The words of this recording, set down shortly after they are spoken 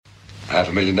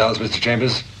$500,000, Mr.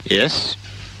 Chambers? Yes.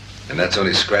 And that's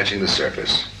only scratching the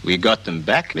surface. We got them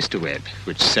back, Mr. Webb,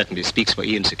 which certainly speaks for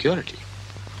Ian's security.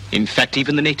 In fact,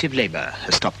 even the native labor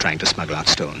has stopped trying to smuggle out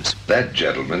stones. That,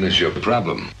 gentleman, is your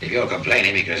problem. If you're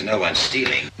complaining because no one's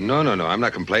stealing... No, I'm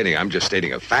not complaining. I'm just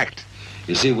stating a fact.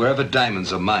 You see, wherever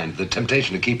diamonds are mined, the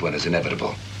temptation to keep one is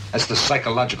inevitable. That's the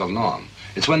psychological norm.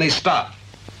 It's when they stop.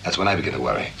 That's when I begin to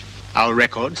worry. Our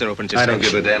records are open to I don't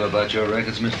give a damn about your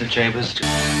records, Mr. Chambers.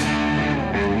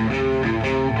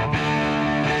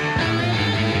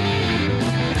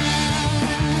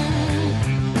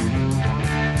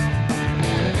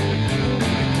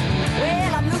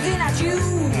 Well, I'm looking at you,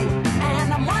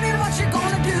 and I'm wondering what you're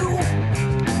gonna do.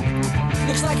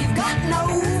 Looks like you've got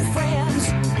no friends,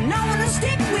 and no one to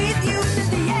stick with you to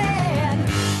the end.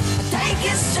 Take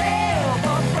yourself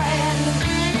a friend.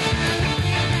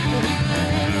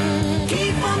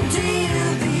 Keep them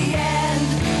till the end.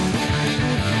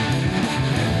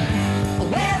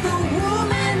 Whether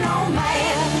woman or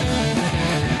man,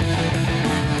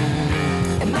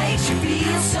 it makes you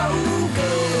feel so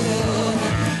good.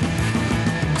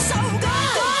 So good.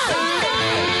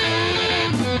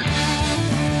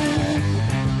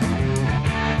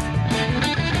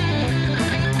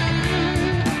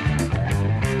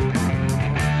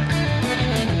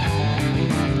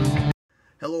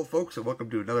 Hello, folks, and welcome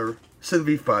to another Sin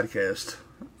Beef podcast.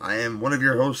 I am one of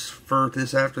your hosts for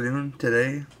this afternoon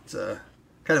today. It's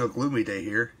kind of a gloomy day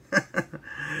here.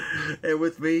 And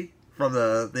with me from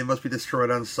the They Must Be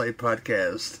Destroyed on Sight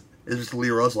podcast is Mr. Lee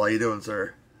Russell. How you doing,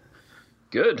 sir?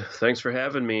 Good. Thanks for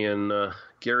having me. And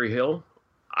Gary Hill,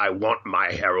 I want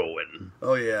my heroin.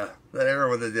 Oh yeah, that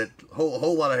heroin that did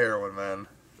whole lot of heroin, man.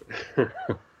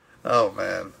 Oh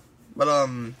man, but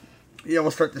yeah,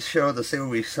 we'll start the show the same way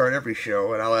we start every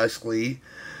show, and I'll ask Lee,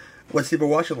 what's he been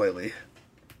watching lately?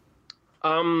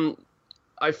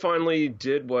 I finally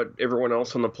did what everyone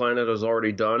else on the planet has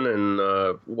already done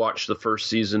and watched the first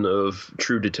season of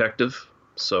True Detective.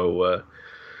 So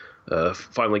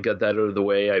finally got that out of the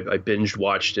way. I binged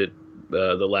watched it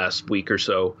the last week or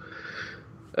so.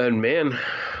 And man,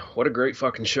 what a great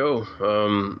fucking show.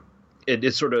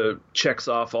 It sort of checks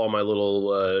off all my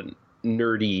little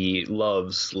nerdy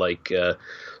loves, like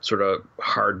sort of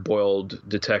hard-boiled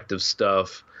detective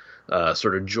stuff,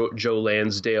 sort of Joe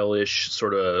Lansdale-ish,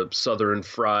 sort of Southern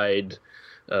fried,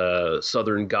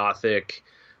 Southern Gothic.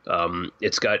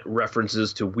 It's got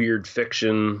references to weird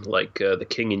fiction, like The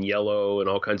King in Yellow and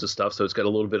all kinds of stuff, so it's got a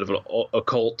little bit of an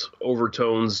occult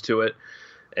overtones to it,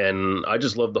 and I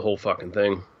just love the whole fucking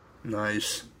thing.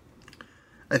 Nice.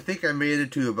 I think I made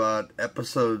it to about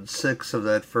episode 6 of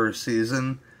that first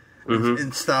season,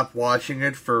 and stopped watching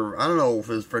it for, I don't know if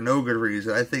it was for no good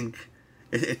reason. I think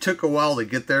it took a while to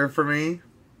get there for me,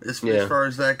 as far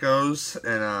as that goes,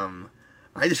 and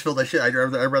I just feel that shit. I'd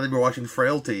rather be watching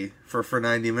Frailty for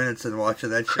 90 minutes than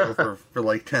watching that show for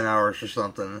like 10 hours or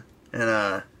something.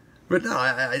 And but no,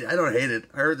 I don't hate it.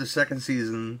 I heard the second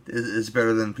season is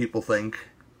better than people think.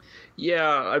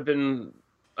 Yeah, I've been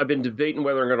debating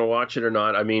whether I'm going to watch it or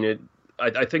not. I mean,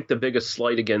 I think the biggest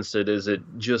slight against it is it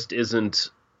just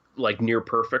isn't like near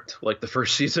perfect like the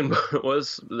first season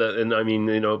was. And I mean,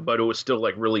 but it was still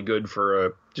like really good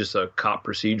for just a cop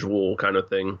procedural kind of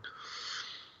thing.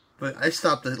 But I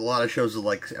stopped at a lot of shows at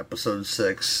like episode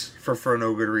 6 for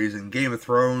no good reason. Game of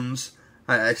Thrones,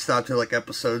 I stopped at like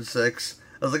episode 6.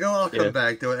 I was like, oh, I'll come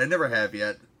back to it. I never have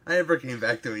yet. I never came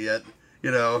back to it yet.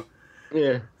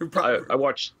 Yeah. I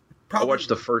watched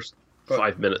the first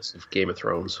 5 minutes of Game of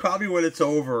Thrones. Probably when it's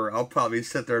over, I'll probably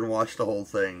sit there and watch the whole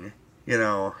thing.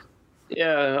 Yeah,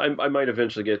 I might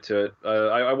eventually get to it.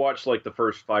 I watched like the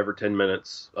first 5 or 10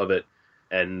 minutes of it,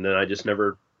 and then I just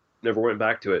never went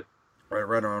back to it. Right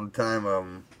around the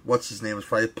time, what's his name was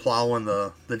probably plowing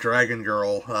the dragon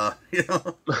girl. I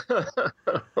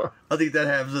think that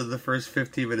happens in the first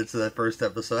 15 minutes of that first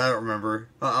episode. I don't remember.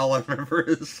 All I remember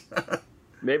is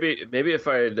maybe if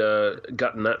I had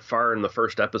gotten that far in the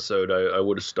first episode, I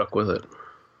would have stuck with it.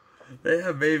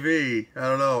 Yeah, maybe. I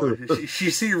don't know. she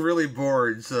seemed really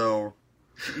bored, so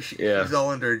she's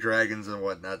all into her dragons and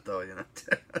whatnot, though.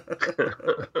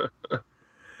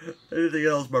 Anything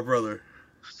else, my brother?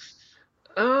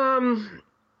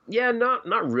 Yeah,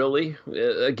 not really.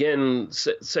 Again,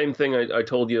 same thing I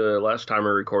told you last time I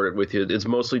recorded with you. It's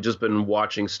mostly just been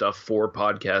watching stuff for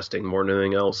podcasting more than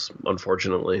anything else,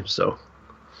 unfortunately. So.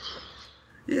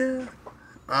 Yeah.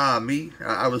 Me,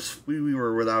 we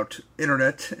were without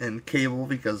internet and cable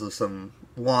because of some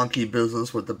wonky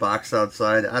business with the box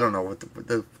outside. I don't know what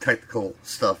the technical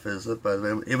stuff is, but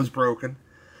it was broken.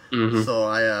 Mm-hmm. So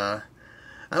I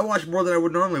watched more than I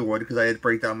would normally would because I had to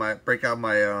break out my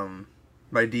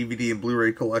my DVD and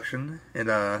Blu-ray collection,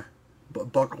 and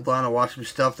buckled on and watched some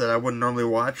stuff that I wouldn't normally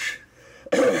watch.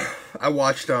 I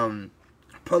watched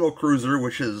Puddle Cruiser,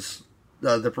 which is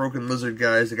the Broken Lizard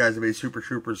guys, the guys that made Super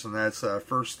Troopers, and that's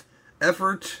first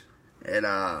effort, and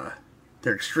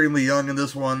they're extremely young in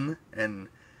this one, and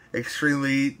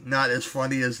extremely not as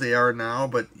funny as they are now.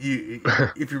 But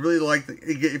if you really like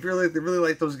really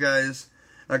like those guys,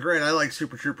 granted, I like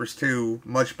Super Troopers 2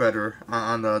 much better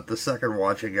on the second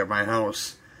watching at my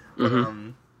house. But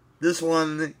this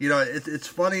one, it's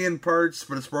funny in parts,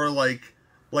 but it's more like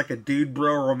a dude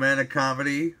bro romantic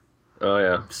comedy. Oh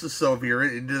yeah. So if you're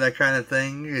into that kind of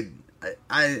thing,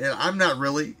 I'm not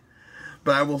really,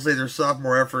 but I will say their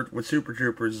sophomore effort with Super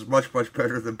Troopers is much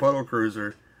better than Puddle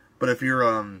Cruiser. But if you're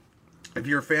a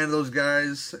fan of those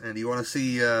guys and you want to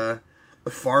see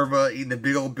Farva eating a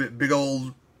big old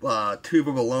tube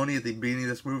of bologna at the beginning of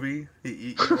this movie,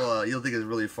 you'll think it's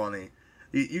really funny.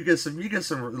 You get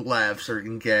some laughs or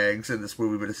gags in this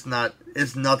movie, but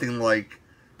it's nothing like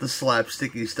the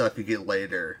slapsticky stuff you get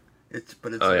later. It's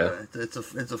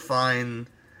a fine.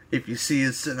 If you see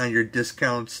it sitting on your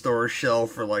discount store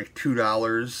shelf for like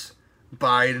 $2,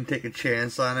 buy it and take a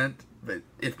chance on it. But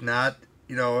if not,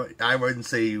 I wouldn't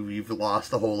say you've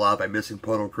lost a whole lot by missing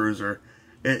Puddle Cruiser.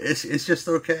 It's just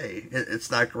okay.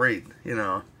 It's not great,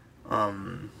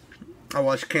 I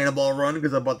watched Cannonball Run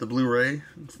because I bought the Blu-ray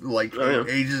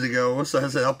ages ago, so I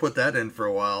said I'll put that in for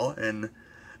a while, and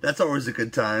that's always a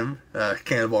good time.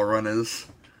 Cannonball Run is.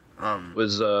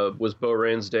 Was Bo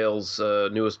Ransdale's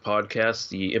newest podcast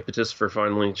the impetus for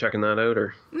finally checking that out,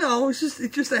 or? No, it's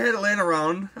just I had it laying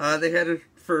around. They had it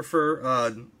for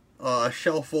a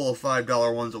shelf full of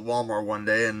 $5 ones at Walmart one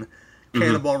day, and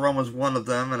Cannonball Run was one of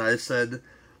them. And I said,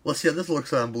 "Let's see how this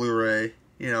looks on Blu-ray."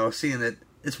 Seeing it,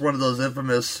 it's one of those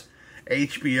infamous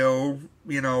HBO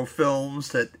films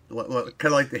that kind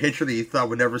of like The Hitcher that you thought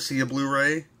would never see a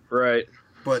Blu-ray, right?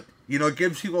 But it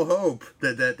gives people hope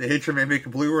that The Hitcher may make a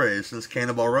Blu-ray since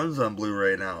Cannonball Run's on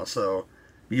Blu-ray now. So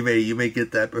you may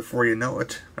get that before you know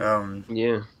it.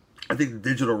 Yeah. I think the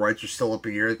digital rights are still up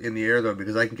in the air though,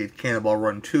 because I can get Cannonball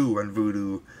Run 2 on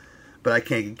Vudu, but I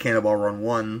can't get Cannonball Run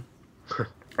 1.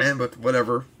 But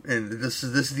whatever. And this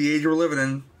is the age we're living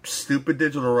in. Stupid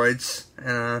digital rights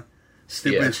and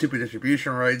stupid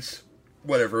distribution rights.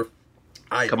 Whatever.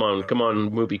 Come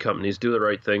on, movie companies, do the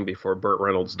right thing before Burt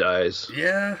Reynolds dies.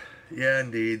 Yeah,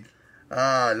 indeed.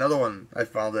 Another one I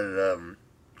found at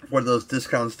one of those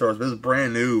discount stores. But it was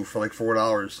brand new for like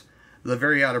 $4. The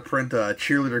very out of print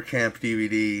Cheerleader Camp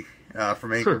DVD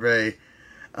from Anchor Bay.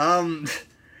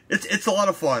 It's a lot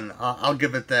of fun. I'll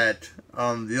give it that.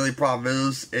 The only problem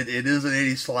is it is an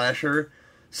 80s slasher,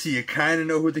 so you kind of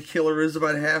know who the killer is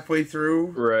about halfway through.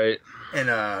 Right.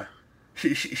 And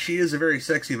she is a very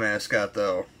sexy mascot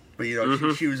though. But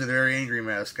she was a very angry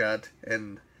mascot,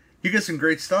 and you get some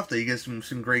great stuff there. You get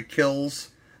some great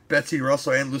kills. Betsy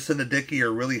Russell and Lucinda Dickey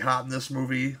are really hot in this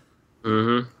movie.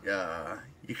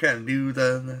 You kind of knew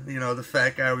the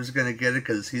fat guy was going to get it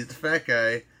because he's the fat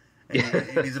guy,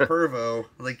 and he's a pervo.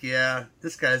 Like, yeah,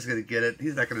 this guy's going to get it.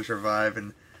 He's not going to survive.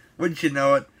 And wouldn't you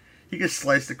know it, he gets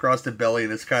sliced across the belly,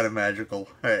 and it's kind of magical.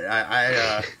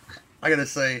 I got to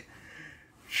say,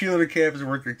 Cheerleader Camp is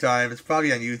worth your time. It's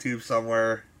probably on YouTube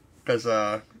somewhere because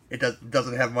it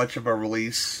doesn't have much of a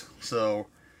release. So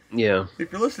yeah,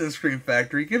 if you're listening to Scream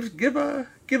Factory, give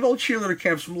old Cheerleader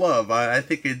Camp some love. I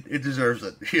think it deserves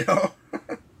it.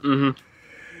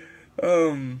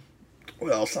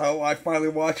 What else? I finally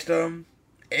watched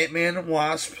Ant-Man and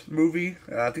Wasp movie.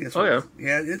 I think it's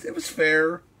it was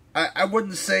fair. I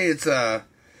wouldn't say it's the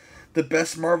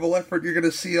best Marvel effort you're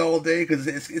gonna see all day, because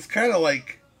it's kind of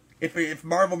like if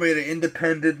Marvel made an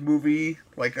independent movie,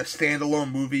 like a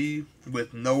standalone movie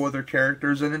with no other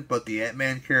characters in it but the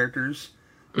Ant-Man characters,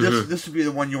 this would be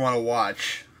the one you want to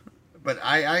watch. But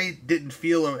I didn't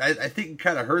feel I think it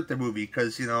kind of hurt the movie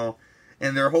because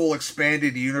in their whole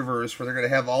expanded universe where they're going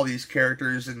to have all these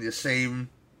characters in the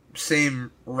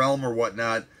same realm or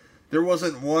whatnot, there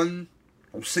wasn't one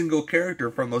single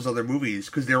character from those other movies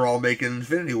because they were all making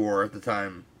Infinity War at the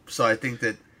time. So I think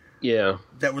that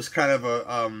that was kind of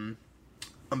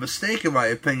a mistake in my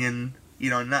opinion.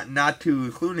 Not to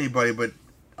include anybody, but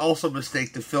also a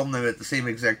mistake to film them at the same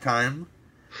exact time.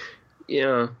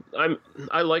 Yeah,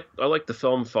 I like the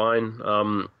film fine.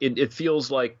 It feels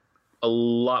like a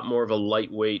lot more of a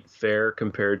lightweight fare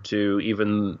compared to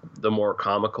even the more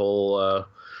comical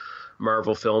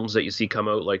Marvel films that you see come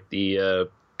out, like the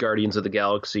Guardians of the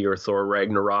Galaxy or Thor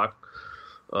Ragnarok.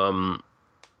 And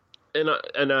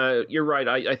you're right.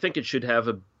 I think it should have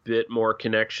a bit more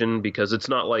connection because it's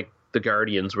not like the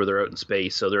Guardians where they're out in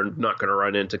space, so they're not going to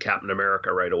run into Captain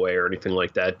America right away or anything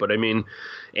like that. But I mean,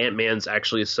 Ant-Man's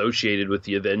actually associated with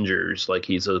the Avengers, like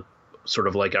he's a sort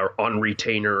of like our on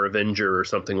retainer Avenger or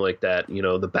something like that, you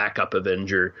know, the backup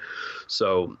Avenger.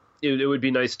 So it would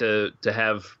be nice to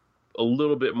have a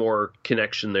little bit more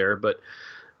connection there, but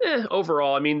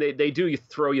overall, I mean, they do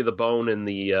throw you the bone in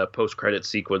the post-credit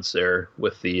sequence there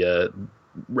with the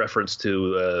reference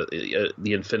to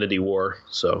the Infinity War.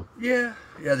 So yeah,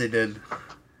 they did,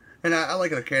 and I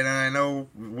like it. Okay, and I know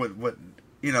what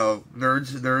you know,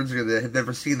 nerds that have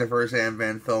never seen the first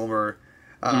Ant-Man film or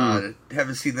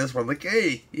haven't seen this one. Like,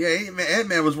 hey, yeah,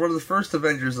 Ant-Man was one of the first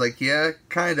Avengers. Like, yeah,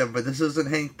 kind of, but this isn't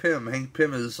Hank Pym. Hank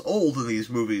Pym is old in these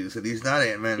movies, and he's not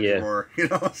Ant-Man anymore. You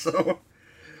know, so.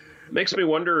 Makes me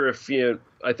wonder if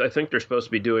I think they're supposed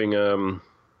to be doing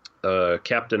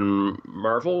Captain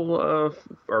Marvel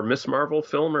or Miss Marvel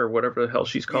film or whatever the hell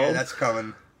she's called. Yeah, that's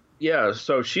coming. Yeah,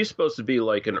 so she's supposed to be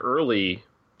like an early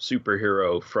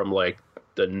superhero from like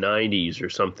the 90s or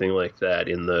something like that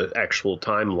in the actual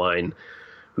timeline,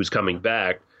 who's coming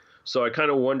back. So I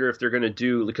kind of wonder if they're going to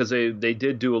do, because they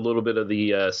did do a little bit of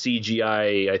the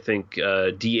CGI, I think,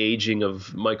 de-aging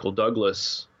of Michael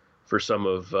Douglas for some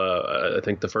of, I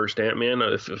think, the first Ant-Man,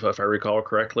 if I recall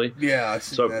correctly. Yeah, I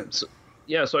see that.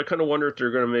 So I kind of wonder if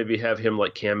they're going to maybe have him,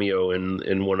 like, cameo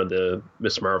in one of the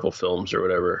Miss Marvel films or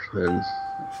whatever. And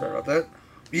sorry about that.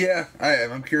 Yeah,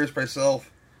 I'm curious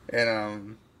myself.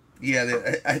 And,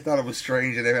 I thought it was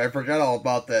strange, and I forgot all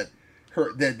about that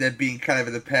being kind of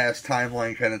in the past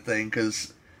timeline kind of thing,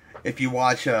 because if you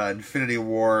watch Infinity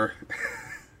War...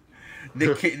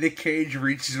 Nick Cage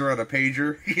reaches her on a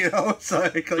pager, you know? So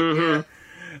yeah.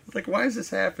 It's like, why is this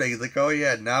happening? He's like, oh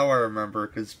yeah, now I remember,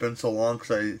 because it's been so long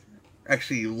since I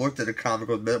actually looked at a comic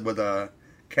with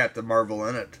Captain Marvel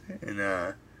in it. And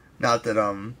not that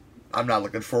I'm not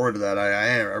looking forward to that.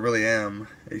 I really am.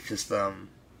 It's just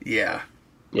yeah.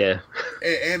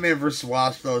 Ant-Man vs.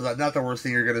 Wasp, though, is not the worst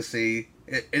thing you're gonna see.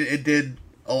 It did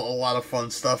a lot of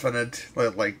fun stuff in it,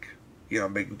 like, you know,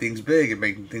 making things big and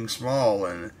making things small,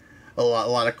 and a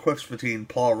lot of quips between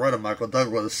Paul Rudd and Michael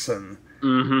Douglas, and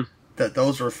that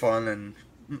those were fun, and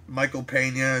Michael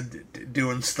Pena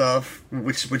doing stuff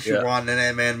which you want in an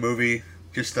Ant-Man movie,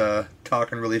 just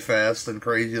talking really fast and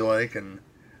crazy like, and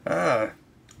but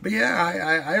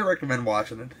yeah, I recommend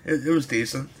watching it. It was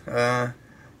decent.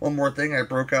 One more thing, I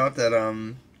broke out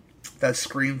that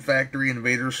Scream Factory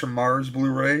Invaders from Mars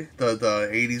Blu-ray, the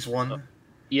 80s one.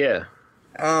 Yeah.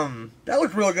 That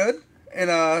looked real good. And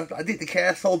I think the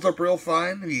cast holds up real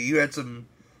fine. You had some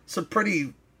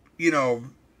pretty, you know,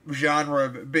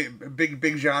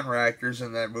 big genre actors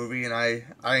in that movie, and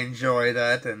I enjoy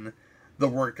that. And the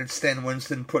work that Stan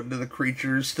Winston put into the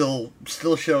creatures still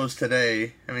shows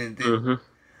today. I mean,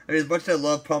 as much as I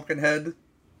love Pumpkinhead,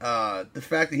 the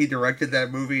fact that he directed that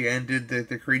movie and did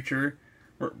the creature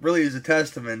really is a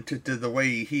testament to the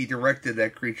way he directed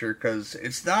that creature, because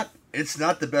it's not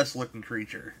the best looking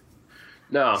creature.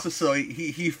 No. So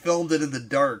he filmed it in the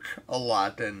dark a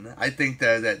lot, and I think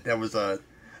that was a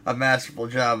masterful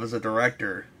job as a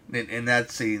director in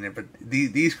that scene. But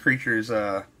these creatures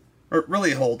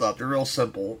really hold up. They're real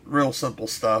simple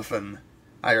stuff, and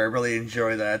I really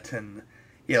enjoy that. And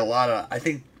a lot of, I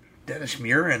think Dennis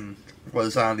Muren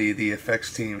was on the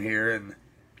effects team here, and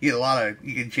you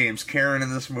get James Karen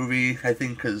in this movie, I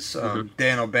think, because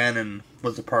Dan O'Bannon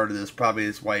was a part of this. Probably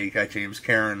that's why you got James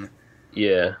Karen.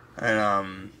 Yeah.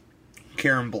 And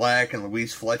Karen Black and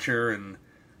Louise Fletcher and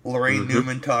Lorraine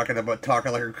Newman talking like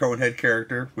her Conehead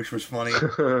character, which was funny.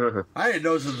 I didn't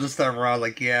notice it this time around.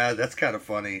 Like, yeah, that's kind of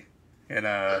funny. And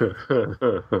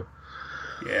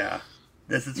yeah,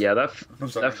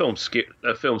 that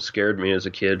film scared me as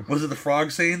a kid. Was it the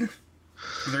frog scene?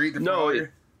 They're eating the frog?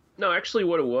 No, actually,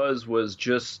 what it was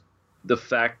just the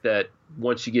fact that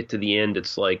once you get to the end,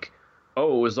 it's like,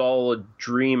 oh, it was all a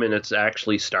dream and it's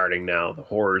actually starting now. The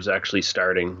horror's actually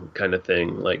starting, kind of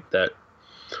thing. Like that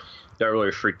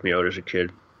really freaked me out as a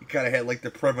kid. You kind of had like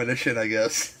the premonition, I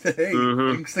guess. Hey,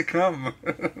 things to come.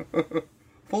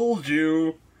 Fooled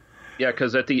you. Yeah,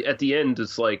 because at the end,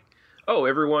 it's like, oh,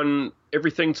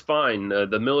 everything's fine.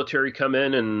 The military come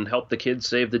in and help the kids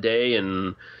save the day,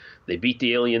 and they beat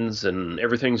the aliens, and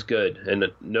everything's good.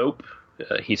 And nope.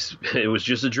 It was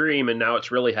just a dream, and now it's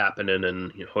really happening,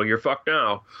 and you're fucked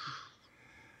now.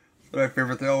 My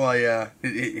favorite thing,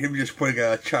 him just putting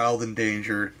a child in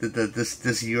danger.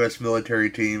 This U.S.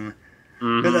 military team,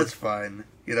 but that's fine.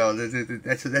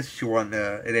 That's what you want in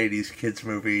an '80s kids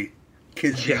movie.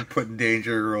 Kids being put in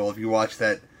danger. Or if you watch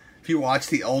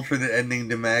the alternate ending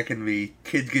to Mac and me,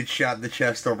 kid gets shot in the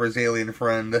chest over his alien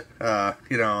friend.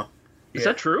 Is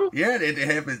that true? Yeah, it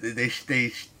happened.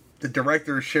 The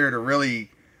director shared a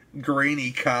really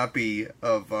grainy copy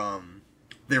of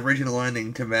the original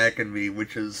ending to Mac and Me,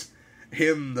 which is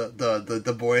him,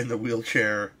 the boy in the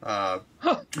wheelchair,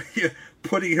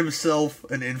 putting himself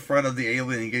in front of the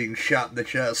alien and getting shot in the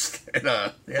chest. And,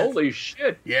 holy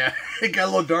shit! Yeah, it got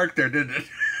a little dark there, didn't it?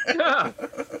 Yeah.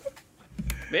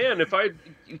 Man,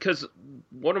 because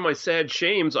one of my sad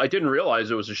shames, I didn't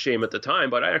realize it was a shame at the time,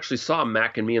 but I actually saw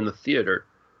Mac and Me in the theater.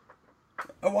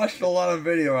 I watched a lot of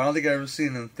video. I don't think I've ever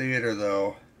seen it in theater,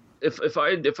 though. If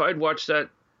I'd watched that,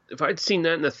 if I'd seen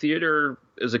that in the theater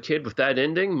as a kid with that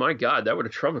ending, my God, that would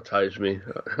have traumatized me.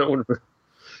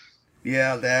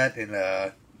 Yeah, that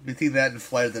and between that and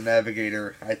Flight of the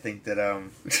Navigator, I think that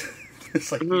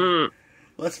it's like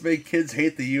let's make kids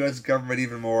hate the U.S. government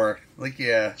even more. Like,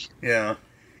 yeah.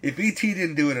 If E.T.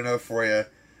 didn't do it enough for you,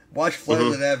 watch Flight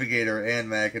of the Navigator and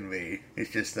Mac and Me.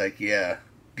 It's just like, yeah,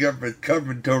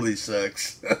 government totally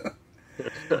sucks.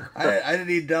 I didn't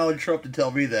need Donald Trump to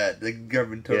tell me that the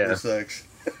government totally sucks.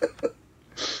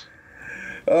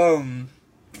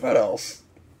 What else?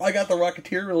 I got The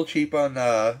Rocketeer real cheap on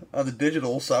the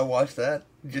digital, so I watched that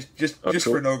just cool.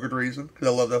 for no good reason because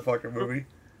I love that fucking movie.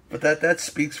 But that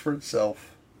speaks for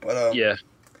itself. But yeah,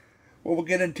 what we'll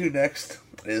get into next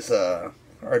is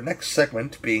our next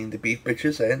segment being the beef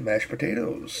bitches and mashed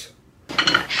potatoes.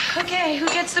 Okay, who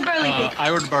gets the burly beef?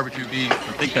 I ordered barbecue beef.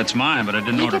 I think that's mine, but I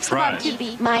didn't order fries. Barbecue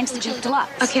beef. Mine's the beef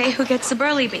deluxe. Okay, who gets the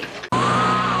burly beef? I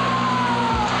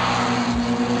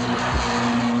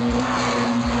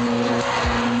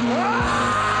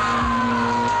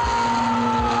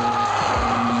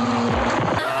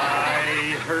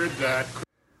heard that.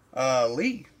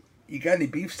 Lee, you got any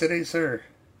beefs today, sir?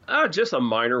 Just a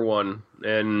minor one,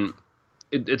 and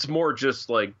it's more just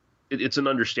like it's an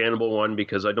understandable one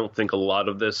because I don't think a lot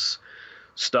of this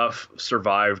stuff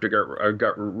survived or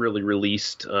got really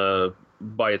released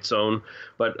by its own.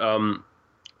 But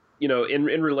in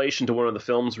relation to one of the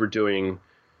films we're doing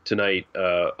tonight,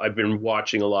 I've been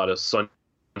watching a lot of Sunny,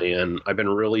 and I've been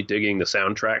really digging the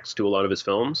soundtracks to a lot of his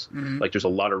films. Mm-hmm. Like, there's a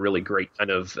lot of really great kind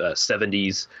of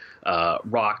 70s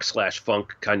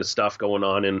rock/funk kind of stuff going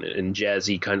on and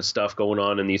jazzy kind of stuff going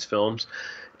on in these films.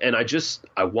 And I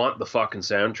want the fucking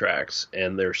soundtracks,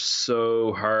 and they're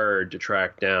so hard to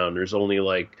track down. There's only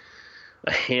like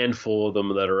a handful of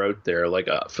them that are out there. Like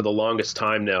for the longest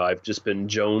time now, I've just been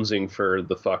jonesing for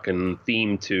the fucking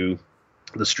theme to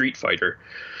the Street Fighter.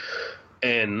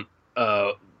 And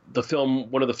one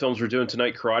of the films we're doing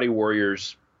tonight, Karate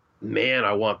Warriors, man,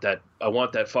 I want that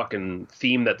fucking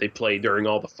theme that they play during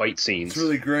all the fight scenes. It's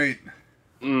really great.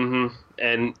 Mm-hmm.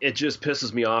 And it just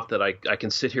pisses me off that I can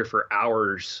sit here for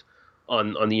hours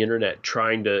on the internet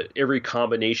trying to every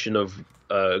combination of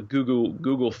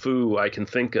Google Foo I can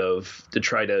think of to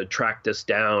try to track this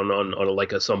down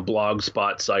on some blog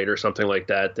spot site or something like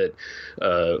that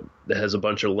has a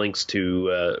bunch of links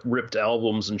to ripped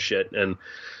albums and shit. And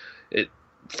as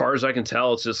far as I can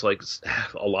tell, it's just like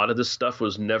a lot of this stuff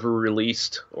was never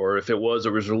released, or if it was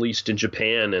released in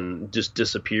Japan and just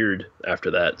disappeared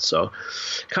after that. So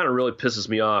it kind of really pisses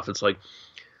me off. It's like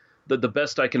the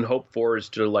best I can hope for is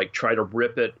to like try to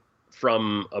rip it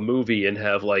from a movie and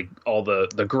have like all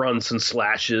the grunts and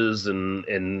slashes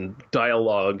and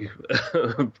dialogue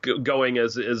going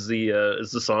as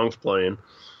the song's playing.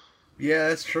 Yeah,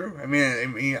 that's true. I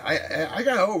mean, I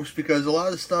got hopes because a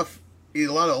lot of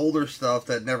older stuff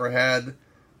that never had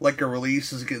like a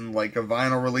release is getting like a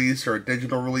vinyl release or a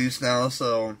digital release now.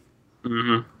 So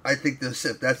I think if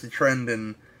that's the trend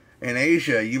in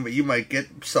Asia, you might get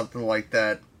something like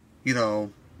that,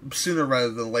 sooner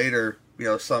rather than later.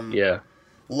 Some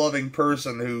loving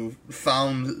person who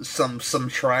found some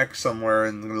track somewhere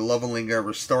and lovingly gonna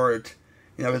restore it.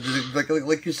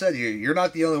 Like you said, you're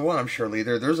not the only one. I'm sure, Lee.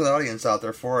 There's an audience out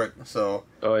there for it. So.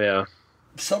 Oh yeah.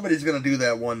 Somebody's going to do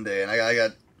that one day, and I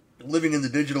got living in the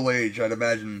digital age. I'd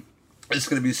imagine it's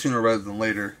going to be sooner rather than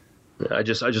later. I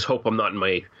just hope I'm not in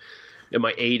my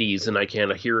 80s and I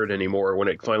can't hear it anymore when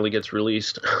it finally gets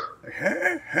released.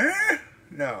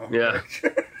 No. Yeah.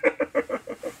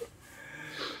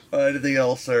 Anything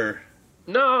else, sir?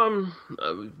 No.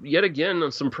 Yet again,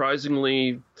 I'm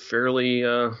surprisingly fairly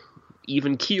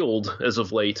even keeled as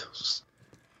of late.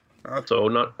 Okay. So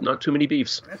not too many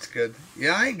beefs. That's good.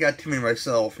 Yeah, I ain't got too many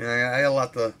myself. I got a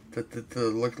lot to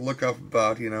look up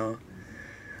about.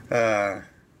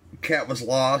 Cat was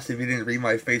lost. If you didn't read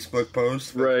my Facebook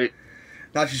post, right?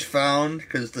 Now she's found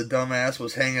because the dumbass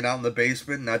was hanging out in the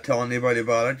basement, not telling anybody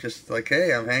about it. Just like,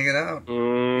 hey, I'm hanging out.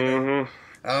 Mm-hmm.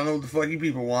 I don't know what the fuck you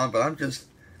people want, but I'm just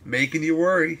making you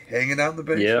worry, hanging out in the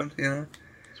basement. Yep.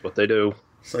 That's what they do.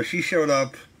 So she showed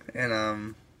up.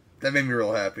 and that made me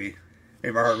real happy.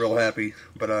 Made my heart real happy.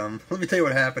 But let me tell you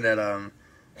what happened at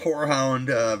Horror Hound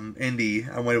Indy.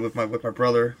 I went with my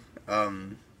brother,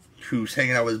 who's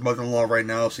hanging out with his mother-in-law right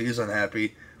now, so he's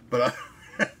unhappy. But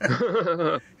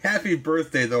happy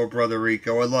birthday, though, brother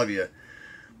Rico. I love you.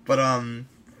 But I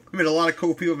met a lot of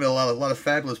cool people. Met a lot of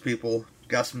fabulous people.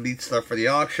 Got some neat stuff for the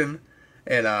auction,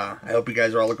 and I hope you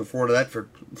guys are all looking forward to that for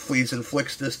Fleas and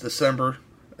Flicks this December.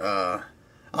 I'll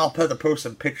have to post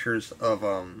some pictures of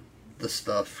the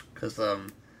stuff, because a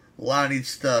lot of neat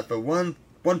stuff. But one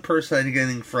person I didn't get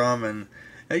anything from, and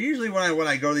usually when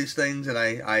I go to these things and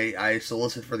I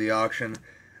solicit for the auction,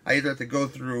 I either have to go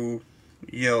through,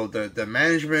 the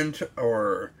management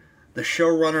or the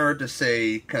showrunner to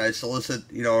say, can I solicit,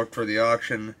 for the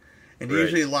auction? And Right.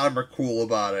 Usually a lot of them are cool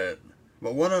about it.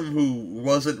 But one of them who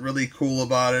wasn't really cool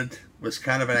about it, was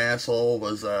kind of an asshole,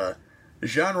 was a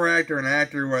genre actor and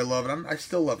actor who I love, and I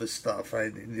still love his stuff.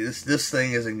 This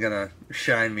thing isn't going to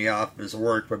shine me off his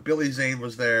work, but Billy Zane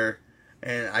was there,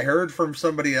 and I heard from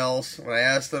somebody else, when I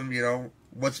asked him,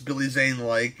 what's Billy Zane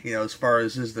like, as far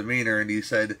as his demeanor, and he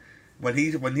said, when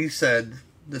he said,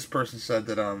 this person said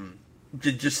that,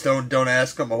 just don't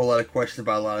ask him a whole lot of questions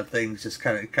about a lot of things, just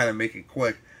kind of make it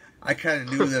quick. I kind of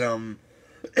knew that,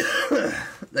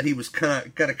 that he was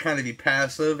gonna be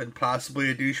passive and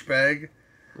possibly a douchebag.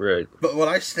 Right. But when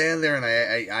I stand there and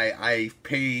I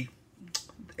pay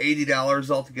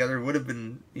 $80 altogether, it would have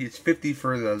been, it's $50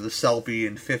 for the selfie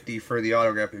and $50 for the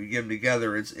autograph. If you give them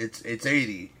together, it's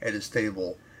 $80 at his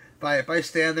table. If I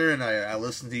stand there and I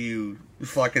listen to you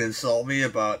fucking insult me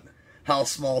about how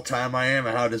small time I am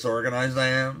and how disorganized I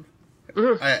am,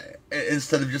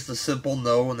 instead of just a simple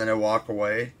no and then I walk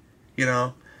away,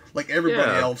 like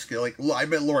everybody else. Like, I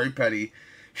met Lori Petty.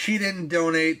 She didn't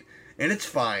donate, and it's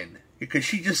fine, because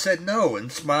she just said no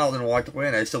and smiled and walked away.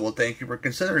 And I said, well, thank you for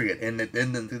considering it. And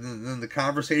then the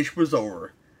conversation was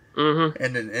over. Mm-hmm.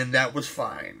 And that was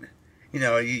fine.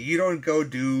 You don't go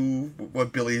do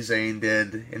what Billy Zane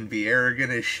did and be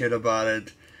arrogant as shit about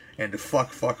it. And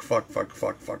fuck.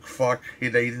 He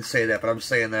didn't say that, but I'm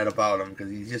saying that about him because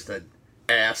he's just an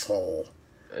asshole.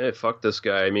 Hey, fuck this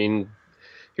guy. I mean,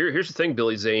 here's the thing,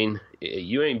 Billy Zane.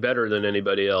 You ain't better than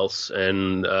anybody else,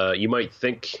 and you might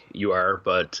think you are,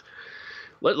 but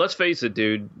let's face it,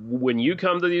 dude. When you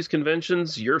come to these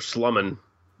conventions, you're slumming.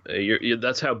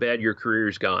 That's how bad your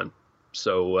career's gone.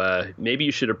 So maybe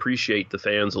you should appreciate the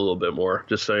fans a little bit more.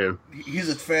 Just saying. He's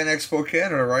at Fan Expo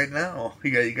Canada right now.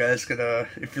 You guys could,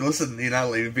 if you listen,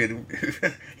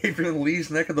 if you're in Lee's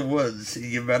neck of the woods,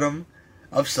 you met him.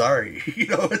 I'm sorry.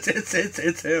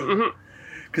 It's him.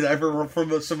 Because I've heard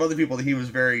from some other people that he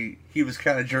was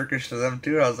kind of jerkish to them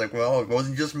too. I was like, well, it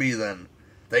wasn't just me then.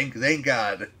 Thank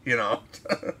God,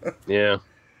 Yeah.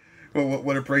 Well,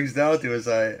 what it brings down to is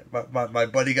my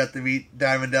buddy got to meet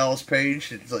Diamond Dallas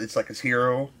Page. It's like his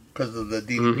hero because of the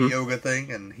DDP yoga thing,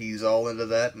 and he's all into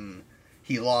that. And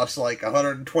he lost like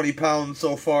 120 pounds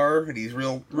so far, and he's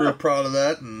real proud of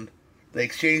that. And they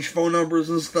exchanged phone numbers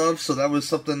and stuff. So that was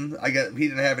something He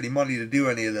didn't have any money to do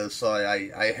any of this, so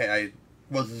I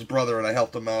was his brother, and I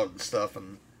helped him out and stuff.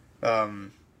 And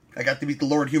I got to meet the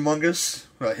Lord Humongous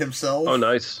himself. Oh,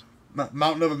 nice.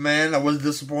 Mountain of a Man. I wasn't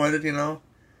disappointed,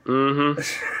 Mm-hmm.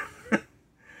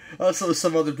 Also,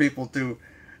 some other people too.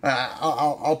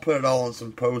 I'll put it all in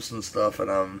some posts and stuff,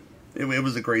 and it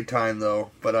was a great time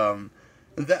though. But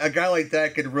a guy like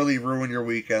that could really ruin your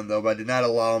weekend though. But I did not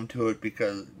allow him to it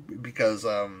because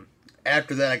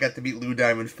after that I got to meet Lou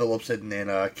Diamond Phillips and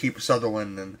Kiefer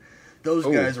Sutherland, and those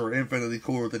guys were infinitely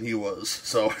cooler than he was.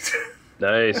 So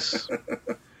nice.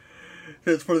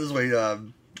 Let's put it this way: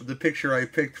 the picture I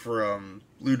picked for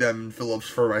Lou Diamond Phillips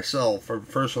for myself, for the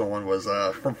personal one, was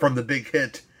from The Big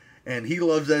Hit, and he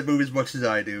loves that movie as much as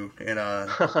I do, and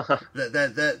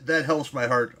that helps my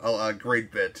heart a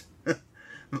great bit,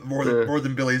 more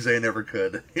than Billy Zane ever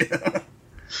could.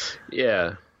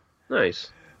 Yeah,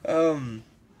 nice. So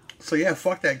yeah,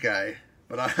 fuck that guy.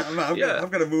 But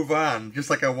I'm gonna move on, just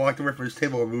like I walked away from his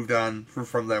table and moved on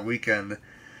from that weekend,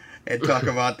 and talk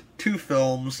about two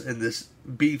films in this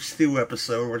beef stew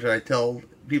episode, which I tell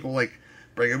people, like,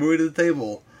 bring a movie to the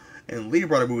table. And Lee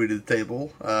brought a movie to the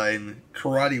table in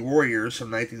Karate Warriors from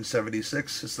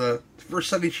 1976. It's the first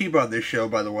Sonny Chiba on this show,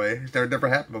 by the way. It's never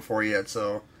happened before yet,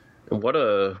 so... What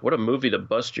a movie to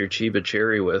bust your Chiba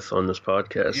cherry with on this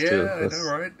podcast, too. Yeah, I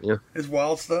know, right? Yeah. It's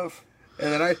wild stuff.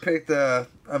 And then I picked a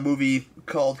movie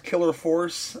called Killer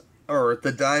Force, or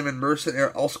The Diamond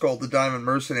Mercenary, also called The Diamond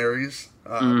Mercenaries,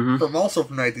 from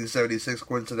 1976,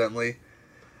 coincidentally.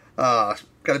 Got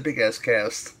a big-ass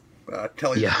cast.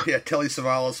 Telly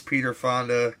Savalas, Peter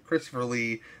Fonda, Christopher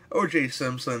Lee, O.J.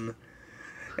 Simpson.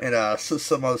 And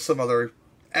some other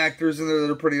actors in there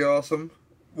that are pretty awesome.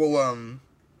 We'll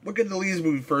get into Lee's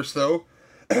movie first, though,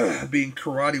 being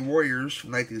Karate Warriors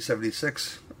from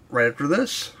 1976. Right after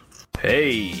this.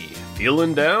 Hey,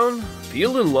 feeling down?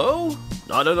 Feeling low?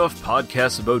 Not enough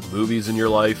podcasts about movies in your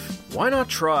life? Why not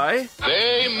try?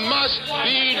 They must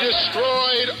be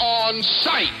destroyed on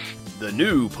sight. The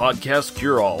new Podcast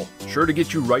Cure-All, sure to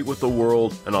get you right with the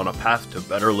world and on a path to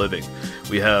better living.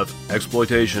 We have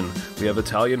exploitation, we have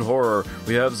Italian horror,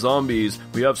 we have zombies,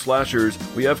 we have slashers,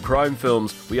 we have crime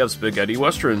films, we have spaghetti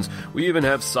westerns, we even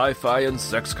have sci-fi and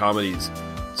sex comedies.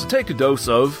 So take a dose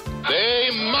of... They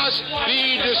must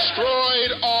be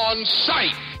destroyed on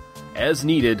sight. As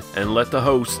needed, and let the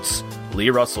hosts, Lee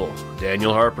Russell,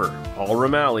 Daniel Harper, Paul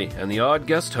Romali, and the odd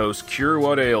guest host cure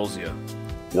what ails you.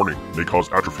 Warning, may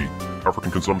cause atrophy,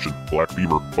 African consumption, black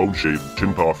fever, bone shave,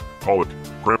 chin cough, colic,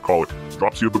 cramp colic,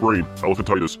 dropsy of the brain,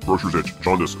 elephantitis, grocer's itch,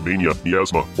 jaundice, mania,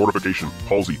 miasma, mortification,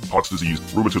 palsy, Pott's disease,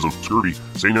 rheumatism, scurvy,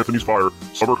 St. Anthony's fire,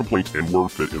 summer complaint, and worm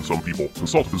fit in some people.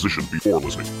 Consult a physician before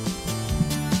listening.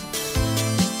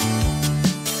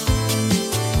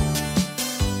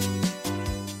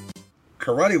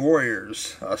 Karate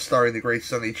Warriors, starring the great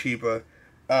Sonny Chiba,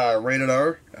 rated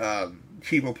R.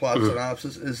 Chiba plot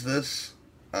synopsis is this: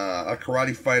 a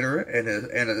karate fighter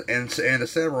and a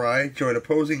samurai join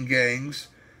opposing gangs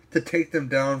to take them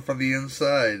down from the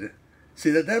inside.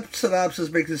 See, that synopsis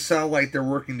makes it sound like they're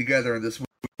working together in this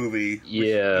movie.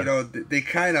 Yeah, which, you know, they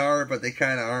kind of are, but they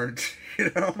kind of aren't.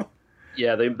 You know.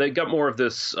 Yeah, they got more of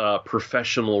this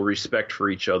professional respect for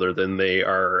each other than they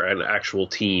are an actual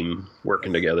team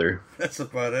working together. That's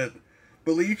about it.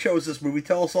 But Lee, you chose this movie.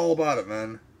 Tell us all about it,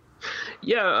 man.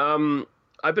 Yeah,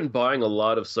 I've been buying a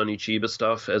lot of Sonny Chiba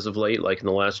stuff as of late, like in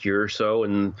the last year or so,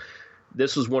 and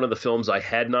this was one of the films I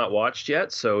had not watched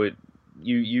yet, so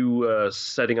you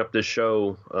setting up this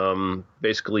show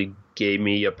basically gave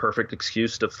me a perfect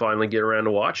excuse to finally get around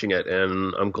to watching it,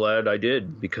 and I'm glad I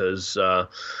did, because...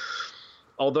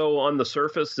 although on the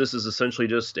surface, this is essentially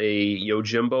just a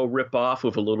Yojimbo ripoff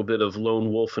with a little bit of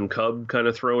Lone Wolf and Cub kind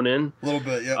of thrown in. A little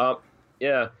bit,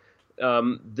 yeah.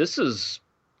 This is,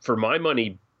 for my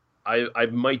money, I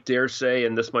might dare say,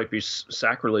 and this might be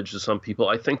sacrilege to some people,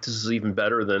 I think this is even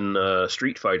better than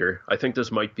Street Fighter. I think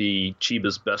this might be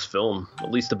Chiba's best film,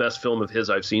 at least the best film of his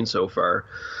I've seen so far.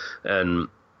 And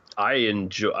I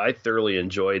thoroughly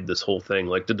enjoyed this whole thing.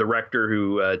 Like the director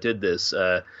who did this,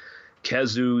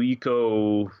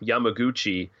 Kazuhiko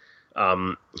Yamaguchi,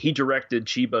 he directed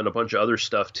Chiba and a bunch of other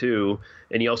stuff too,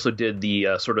 and he also did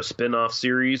the sort of spin-off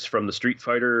series from the Street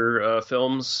Fighter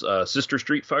films, Sister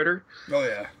Street Fighter. Oh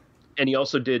yeah. And he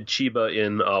also did Chiba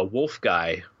in Wolf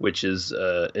Guy, which is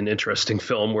an interesting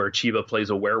film where Chiba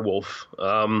plays a werewolf.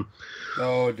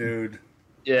 Oh, dude.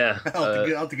 Yeah. I'll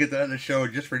have to get that in the show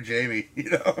just for Jamie,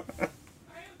 you know?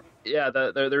 Yeah,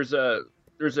 there's a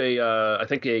I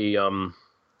think a...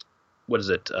 what is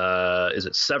it? Is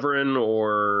it Severin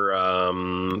or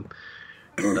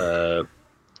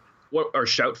or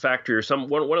Shout Factory or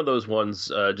one of those ones?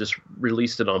 Just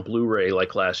released it on Blu-ray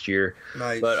like last year.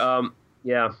 Nice.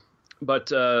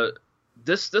 But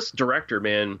this director,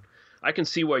 man, I can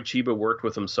see why Chiba worked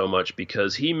with him so much,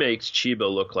 because he makes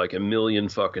Chiba look like $1 million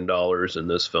fucking dollars in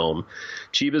this film.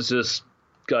 Chiba's just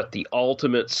got the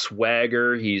ultimate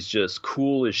swagger. He's just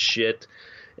cool as shit.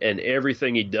 And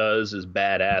everything he does is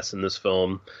badass in this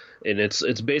film, and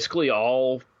it's basically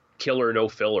all killer, no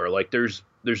filler. Like there's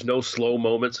no slow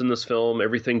moments in this film.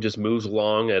 Everything just moves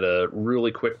along at a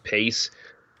really quick pace,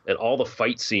 and all the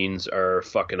fight scenes are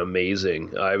fucking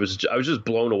amazing. I was just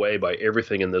blown away by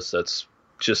everything in this. That's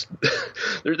just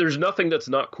there's nothing that's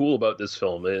not cool about this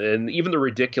film, and even the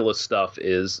ridiculous stuff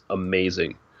is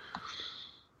amazing.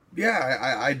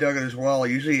 Yeah, I dug it as well.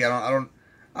 Usually I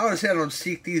don't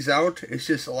seek these out. It's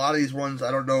just a lot of these ones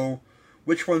I don't know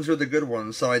which ones are the good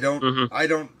ones, so I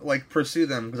don't like pursue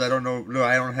them because I don't know. No,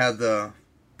 I don't have the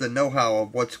know-how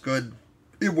of what's good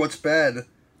and what's bad.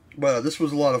 But this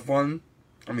was a lot of fun.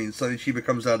 I mean, Sonny Chiba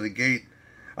comes out of the gate.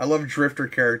 I love Drifter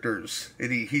characters,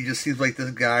 and he just seems like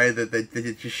this guy that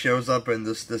just shows up in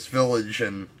this village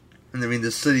and I mean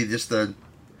this city just to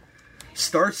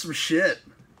start some shit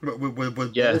with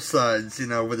both sides, you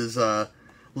know, with his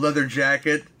leather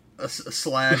jacket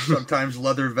slash sometimes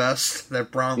leather vest,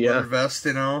 that brown leather vest,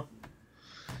 you know.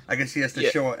 I guess he has to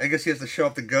show. I guess he has to show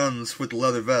up the guns with the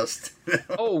leather vest.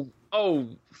 You know?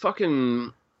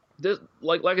 Fucking! This,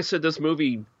 like I said, this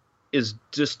movie is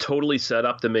just totally set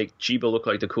up to make Chiba look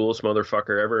like the coolest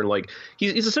motherfucker ever, and like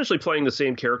he's essentially playing the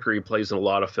same character he plays in a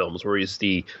lot of films, where he's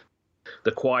the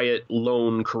quiet,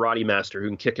 lone karate master who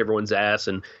can kick everyone's ass,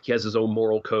 and he has his own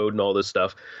moral code and all this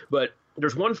stuff. But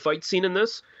There's one fight scene in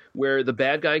this where the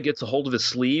bad guy gets a hold of his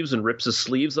sleeves and rips his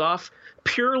sleeves off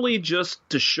purely just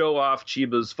to show off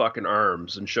Chiba's fucking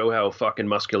arms and show how fucking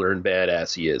muscular and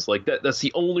badass he is. Like, that's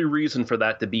the only reason for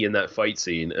that to be in that fight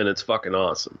scene, and it's fucking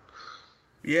awesome.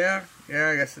 Yeah,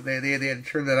 I guess they had to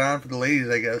turn that on for the ladies,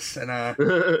 I guess. And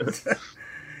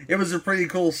it was a pretty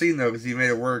cool scene, though, because he made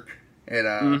it work. And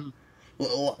a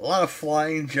lot of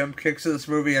flying jump kicks in this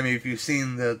movie. I mean, if you've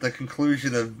seen the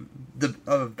conclusion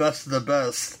of Best of the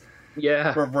Best,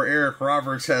 yeah, where Eric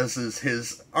Roberts has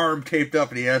his arm taped up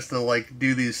and he has to like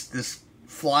do this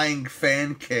flying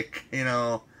fan kick, you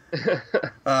know.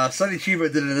 Sonny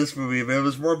Chiba did it in this movie, but it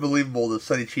was more believable that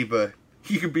Sonny Chiba.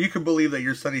 You can believe that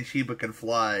your Sonny Chiba can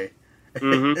fly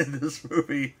in this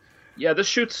movie. Yeah, this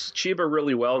shoots Chiba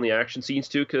really well in the action scenes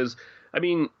too, because I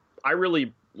mean, I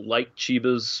really like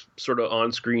Chiba's sort of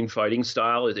on-screen fighting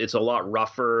style. It's a lot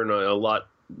rougher and a lot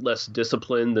less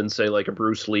disciplined than, say, like a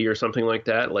Bruce Lee or something like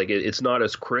that. Like, it's not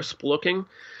as crisp looking.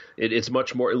 It's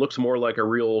much more. It looks more like a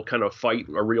real kind of fight,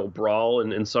 a real brawl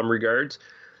in some regards.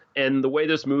 And the way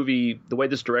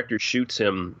this director shoots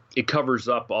him, it covers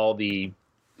up all the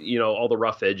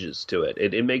rough edges to it.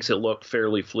 It makes it look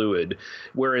fairly fluid.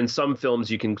 Where in some films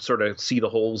you can sort of see the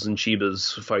holes in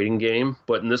Chiba's fighting game,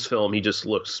 but in this film he just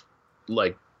looks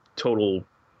like total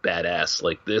badass.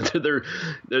 Like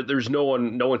there's no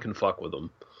one can fuck with him.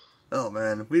 Oh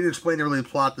man, we didn't explain the really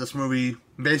plot of this movie.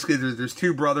 Basically, there's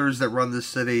two brothers that run this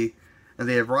city, and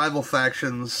they have rival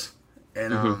factions,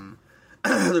 and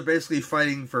they're basically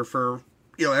fighting for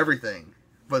everything.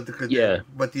 But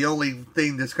the only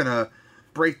thing that's gonna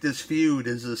break this feud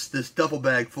is this duffel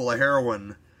bag full of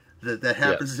heroin that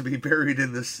happens to be buried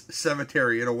in this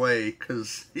cemetery in a way,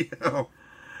 because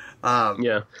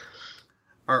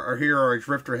Our hero, our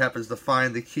drifter, happens to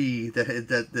find the key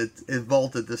that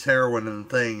vaulted this heroin in the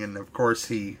thing, and of course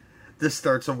this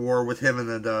starts a war with him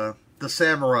and the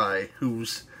samurai,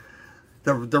 who's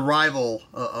the rival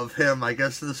of him, I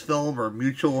guess, in this film, or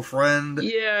mutual friend.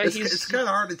 Yeah, it's kind of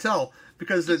hard to tell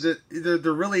because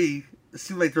they're really, it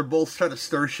seems like they're both trying to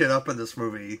stir shit up in this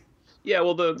movie. Yeah,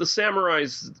 well, the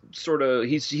samurai's sort of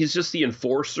he's just the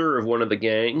enforcer of one of the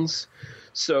gangs.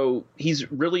 So he's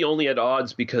really only at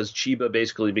odds because Chiba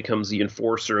basically becomes the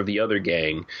enforcer of the other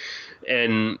gang.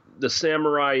 And the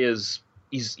samurai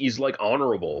he's like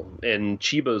honorable, and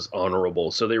Chiba's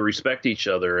honorable, so they respect each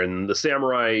other. And the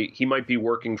samurai, he might be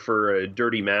working for a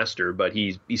dirty master, but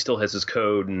he still has his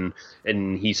code,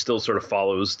 and he still sort of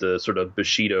follows the sort of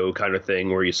Bushido kind of thing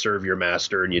where you serve your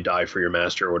master and you die for your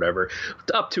master or whatever,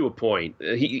 up to a point.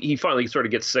 He finally sort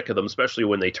of gets sick of them, especially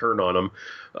when they turn on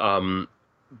him.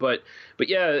 But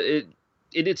yeah,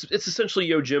 it's essentially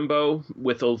Yojimbo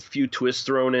with a few twists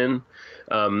thrown in,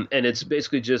 and it's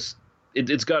basically just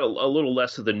it's got a little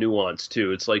less of the nuance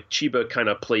too. It's like Chiba kind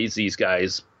of plays these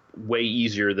guys way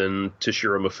easier than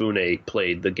Toshiro Mifune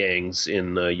played the gangs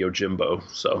in Yojimbo.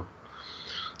 So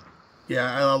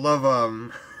yeah, I love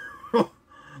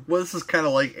well, this is kind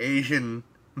of like Asian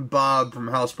Bob from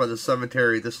House by the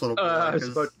Cemetery. This little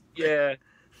boy, yeah,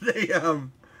 they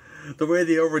the way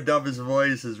they overdub his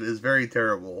voice is very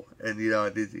terrible, and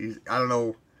I don't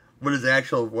know what his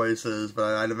actual voice is,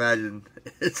 but I'd imagine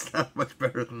it's not much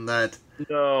better than that.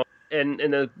 No, and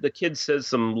the kid says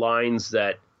some lines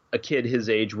that a kid his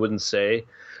age wouldn't say.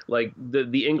 Like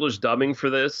the English dubbing for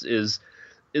this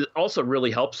it also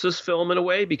really helps this film in a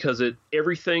way, because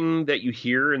everything that you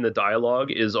hear in the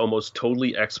dialogue is almost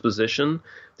totally exposition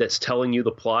that's telling you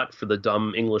the plot for the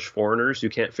dumb English foreigners who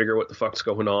can't figure what the fuck's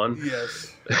going on.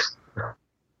 Yes.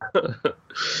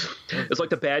 It's like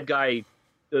the bad guy,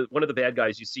 one of the bad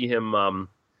guys, you see him,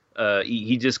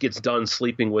 he just gets done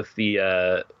sleeping with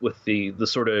the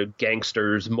sort of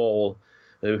gangster's mole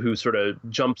who sort of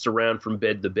jumps around from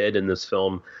bed to bed in this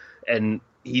film, and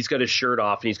he's got his shirt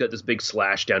off and he's got this big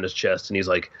slash down his chest, and he's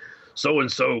like,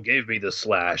 so-and-so gave me this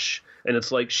slash. And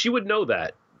it's like, she would know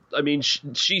that. I mean,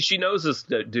 she knows this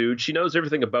dude. She knows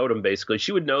everything about him, basically.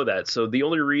 She would know that. So the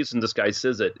only reason this guy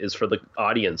says it is for the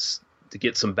audience to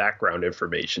get some background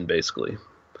information, basically.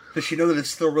 Does she know that it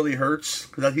still really hurts?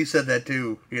 Because he said that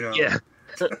too, Yeah.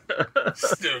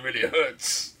 Still really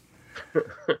hurts.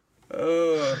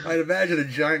 I'd imagine a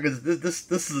giant, because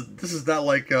this is not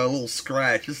like a little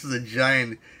scratch. This is a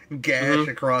giant gash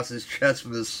across his chest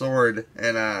with his sword,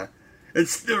 and it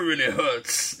still really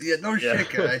hurts. Yeah, no shit,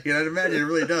 guy. I'd imagine it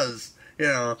really does.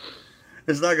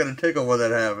 It's not going to tickle when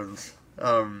that happens.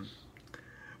 One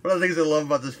of the things I love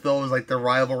about this film is like the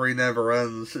rivalry never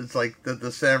ends. It's like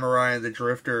the samurai and the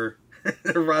drifter.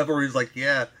 The rivalry's like,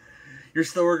 yeah, you're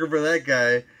still working for that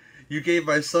guy. You gave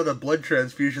my son a blood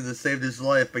transfusion that saved his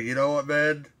life, but you know what,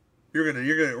 man? you're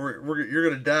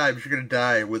gonna die, but you're gonna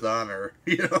die with honor.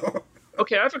 You know.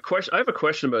 Okay, I have a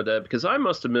question about that because I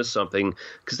must have missed something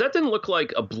because that didn't look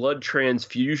like a blood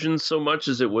transfusion so much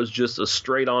as it was just a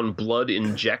straight-on blood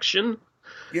injection.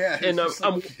 Yeah, and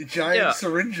giant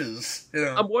syringes. You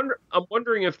know. I'm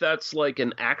wondering if that's like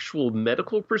an actual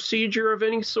medical procedure of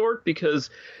any sort because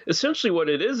essentially what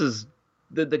it is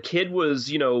the kid was,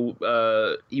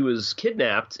 he was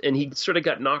kidnapped and he sort of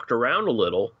got knocked around a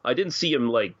little. I didn't see him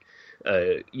like,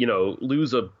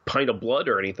 lose a pint of blood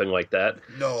or anything like that.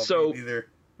 No, me neither.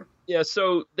 Yeah,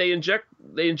 so they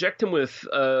inject him with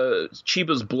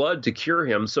Chiba's blood to cure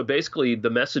him. So basically, the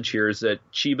message here is that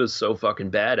Chiba's so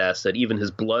fucking badass that even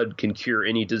his blood can cure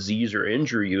any disease or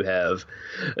injury you have.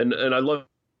 And I love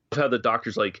how the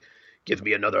doctor's like, "Give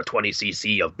me another 20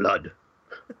 cc of blood."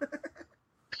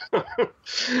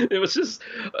 It was just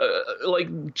like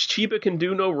Chiba can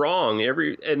do no wrong.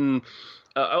 I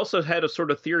also had a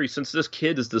sort of theory since this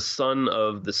kid is the son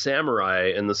of the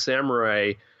samurai, and the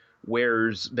samurai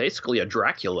wears basically a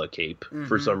Dracula cape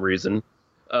for some reason.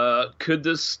 Could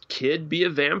this kid be a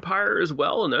vampire as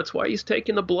well, and that's why he's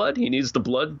taking the blood? He needs the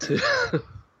blood to.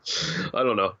 I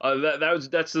don't know.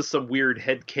 That's just some weird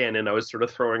headcanon I was sort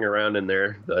of throwing around in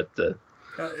there. But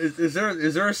is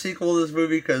there a sequel to this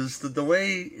movie? Because the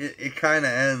way it kind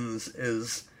of ends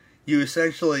is you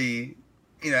essentially,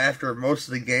 after most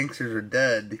of the gangsters are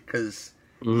dead, because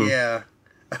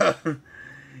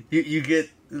you get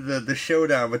the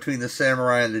showdown between the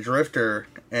samurai and the drifter,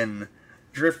 and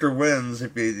Drifter wins.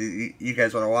 If you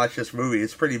guys want to watch this movie,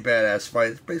 it's pretty badass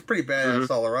fight. It's pretty badass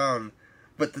all around.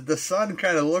 But the son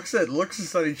kind of looks at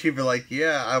Sonny Chiba like,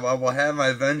 yeah, I will have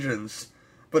my vengeance.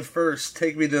 But first,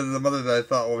 take me to the mother that I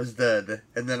thought was dead,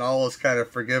 and then all is kind of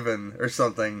forgiven, or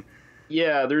something.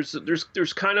 Yeah, there's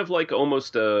kind of like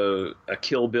almost a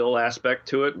Kill Bill aspect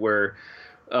to it, where,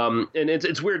 and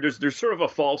it's weird. There's sort of a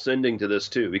false ending to this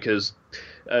too, because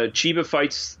Chiba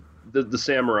fights the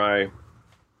samurai,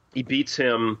 he beats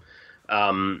him,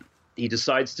 he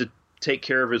decides to take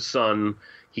care of his son.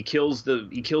 He kills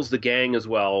the gang as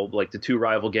well, like the two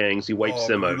rival gangs. He wipes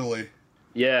them out.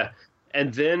 Yeah,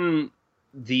 and then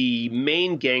the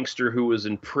main gangster who was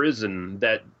in prison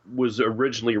that was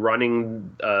originally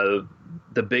running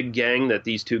the big gang that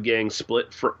these two gangs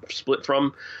split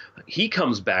from, he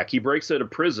comes back. He breaks out of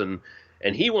prison,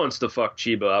 and he wants to fuck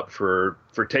Chiba up for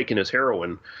taking his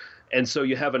heroin. And so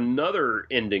you have another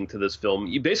ending to this film.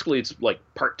 It's like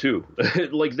part 2.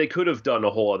 Like they could have done a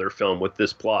whole other film with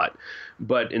this plot,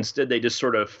 but instead they just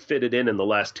sort of fit it in the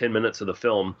last 10 minutes of the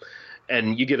film,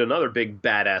 and you get another big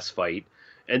badass fight.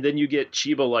 And then you get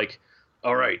Chiba like,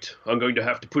 all right, I'm going to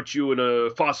have to put you in a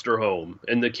foster home.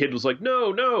 And the kid was like,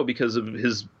 no, because of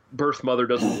his birth mother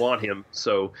doesn't want him.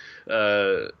 So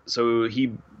Chiba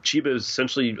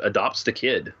essentially adopts the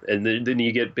kid. And then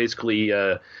you get basically,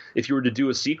 if you were to do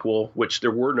a sequel, which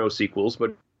there were no sequels,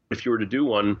 but if you were to do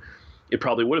one, it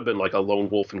probably would have been like a Lone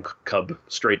Wolf and Cub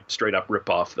straight up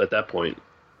ripoff at that point.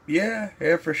 Yeah,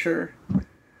 for sure.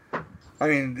 I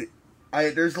mean,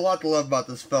 there's a lot to love about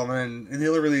this film, and the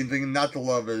only really thing not to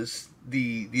love is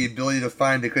the ability to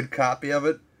find a good copy of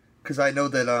it. Because I know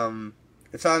that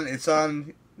it's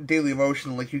on Daily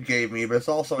Motion, like you gave me, but it's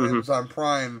also on Amazon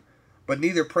Prime. But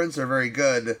neither prints are very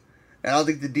good, and I don't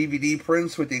think the DVD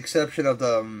prints, with the exception of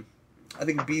I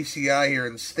think BCI here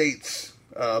in the States,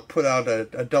 put out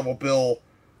a double bill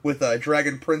with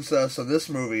Dragon Princess and this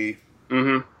movie.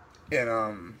 And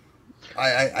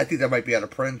I think that might be out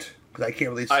of print. Because I can't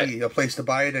really see a place to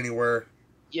buy it anywhere.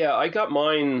 Yeah, I got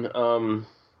mine.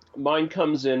 Mine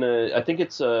comes in I think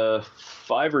it's a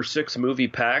 5 or 6 movie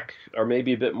pack, or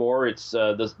maybe a bit more. It's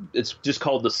just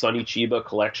called the Sonny Chiba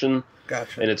Collection.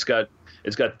 Gotcha. And it's got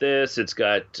this. It's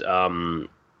got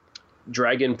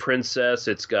Dragon Princess.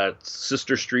 It's got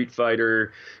Sister Street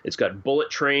Fighter. It's got Bullet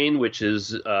Train, which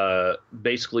is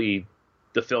basically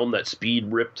the film that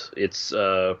Speed ripped its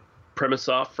premise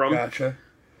off from. Gotcha.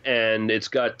 And it's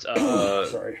got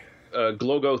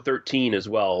Glogo 13 as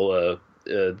well,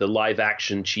 the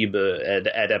live-action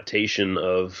Chiba adaptation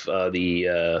of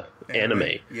the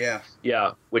anime.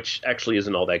 Yeah, which actually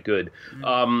isn't all that good.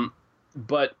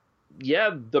 But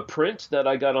yeah, the print that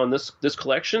I got on this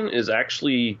collection is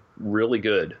actually really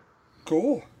good.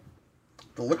 Cool.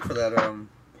 To look for that.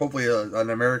 Hopefully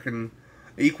an American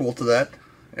equal to that.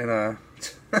 And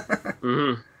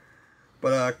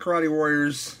But Karate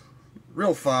Warriors,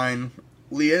 real fine.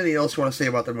 Lee, anything else you want to say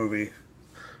about the movie?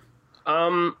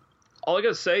 All I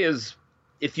gotta say is,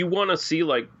 if you want to see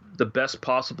like the best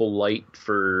possible light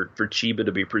for Chiba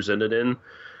to be presented in,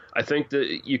 I think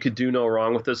that you could do no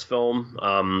wrong with this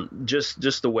film.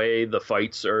 Just the way the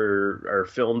fights are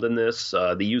filmed in this,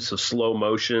 the use of slow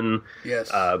motion,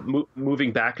 yes,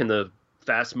 moving back in the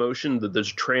fast motion, the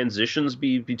transitions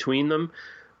between them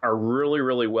are really,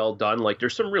 really well done. Like,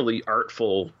 there's some really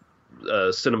artful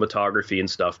cinematography and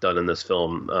stuff done in this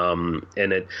film,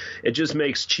 and it just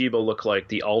makes Chiba look like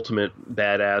the ultimate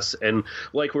badass. And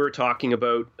like we were talking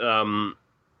about,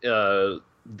 the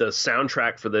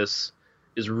soundtrack for this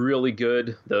is really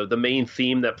good. The main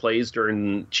theme that plays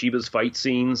during Chiba's fight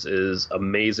scenes is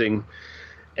amazing.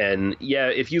 And yeah,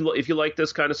 if you like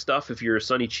this kind of stuff, if you're a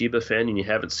Sonny Chiba fan and you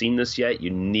haven't seen this yet, you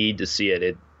need to see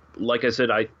it. Like I said,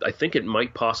 I think it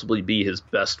might possibly be his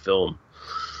best film.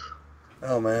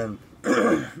 Oh man,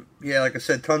 yeah, like I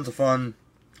said, tons of fun.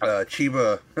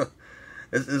 Chiba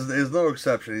is no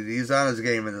exception. He's on his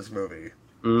game in this movie.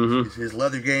 Mm-hmm. His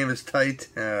leather game is tight.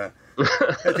 I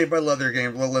take my leather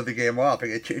game off.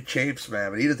 It chafes,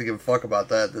 man, but he doesn't give a fuck about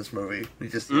that in this movie. He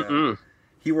just,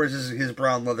 he wears his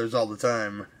brown leathers all the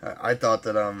time. I thought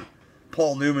that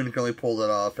Paul Newman can only pull that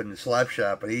off in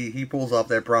Slapshot, but he pulls off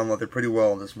that brown leather pretty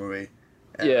well in this movie.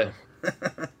 Yeah.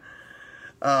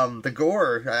 The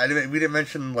gore, we didn't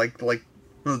mention like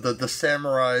the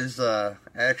samurai's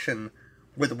action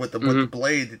with the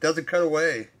blade. It doesn't cut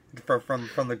away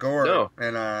from the gore. No.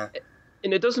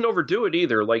 And it doesn't overdo it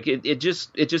either. Like it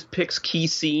just picks key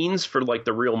scenes for like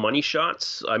the real money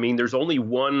shots. I mean, there's only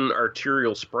one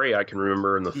arterial spray I can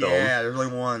remember in the film. Yeah, there's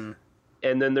only one.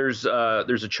 And then there's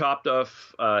a chopped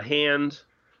off hand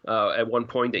at one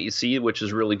point that you see, which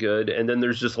is really good. And then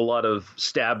there's just a lot of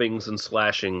stabbings and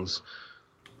slashings.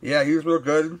 Yeah, he was real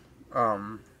good.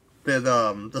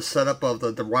 The setup of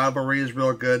the rivalry is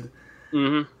real good.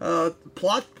 Mm-hmm.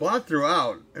 Plot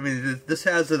throughout. I mean, this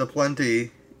has it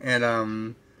aplenty. And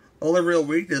only real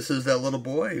weakness is that little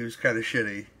boy who's kind of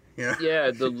shitty. You know?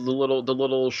 Yeah, the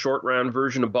little short round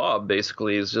version of Bob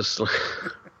basically is just.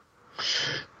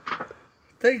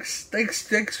 Thanks,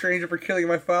 stranger, for killing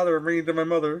my father and bringing to my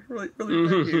mother. Really, thank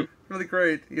you. Really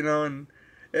great, you know. And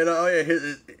oh yeah,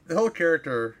 the whole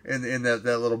character in that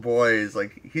little boy is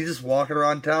like, he's just walking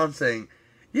around town saying,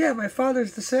 "Yeah, my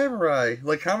father's the samurai."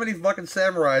 Like, how many fucking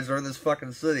samurais are in this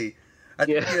fucking city? I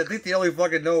think they only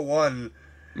fucking know one.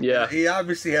 Yeah. He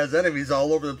obviously has enemies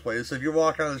all over the place, so if you're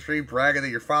walking on the street bragging that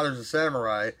your father's a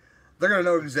samurai, they're going to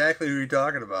know exactly who you're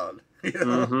talking about. You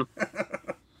know?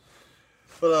 Mm-hmm.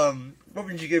 But, what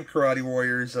would you give Karate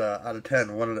Warriors out of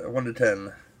 10? 1 to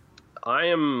 10? I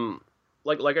am,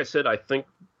 like I said, I think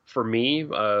for me,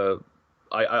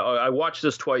 I watched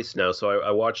this twice now, so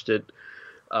I watched it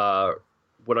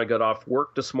when I got off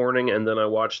work this morning, and then I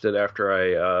watched it after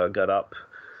I got up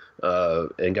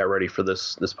and got ready for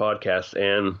this podcast,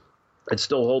 and it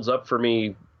still holds up for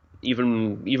me,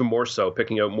 even more so,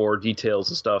 picking out more details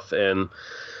and stuff. And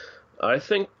I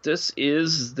think this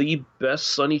is the best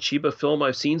Sonny Chiba film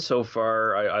I've seen so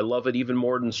far. I love it even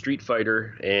more than Street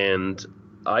Fighter, and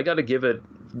I got to give it,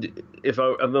 if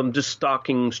I'm just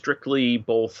stocking strictly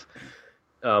both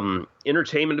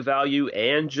entertainment value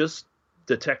and just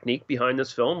the technique behind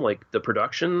this film, like the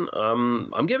production,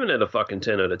 I'm giving it a fucking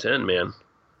 10 out of 10, man.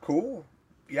 Cool.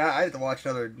 Yeah, I had to watch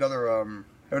another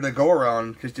go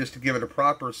around just to give it a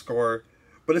proper score,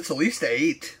 but it's at least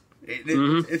 8.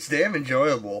 It's damn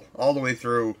enjoyable all the way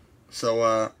through.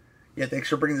 So, yeah, thanks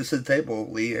for bringing this to the table,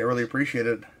 Lee. I really appreciate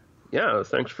it. Yeah,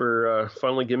 thanks for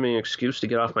finally giving me an excuse to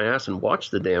get off my ass and watch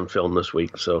the damn film this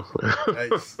week. So,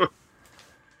 nice.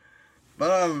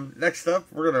 But next up,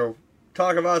 we're gonna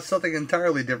talk about something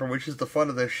entirely different, which is the fun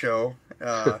of this show.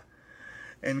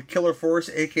 And Killer Force,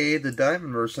 a.k.a. the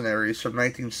Diamond Mercenaries from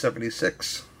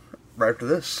 1976. Right after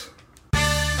this.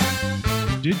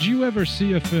 Did you ever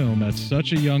see a film at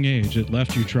such a young age it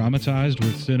left you traumatized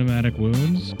with cinematic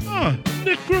wounds?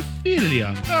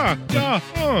 Necrophilia.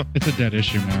 It's a dead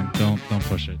issue, man. Don't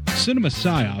push it. Cinema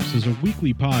Psyops is a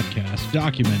weekly podcast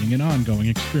documenting an ongoing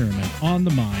experiment on the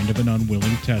mind of an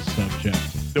unwilling test subject.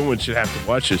 No one should have to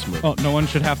watch this movie. Oh, no one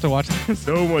should have to watch this?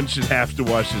 No one should have to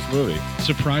watch this movie.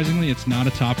 Surprisingly, it's not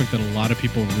a topic that a lot of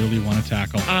people really want to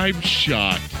tackle. I'm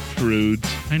shocked, prudes.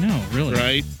 I know, really.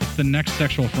 Right? It's the next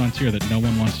sexual frontier that no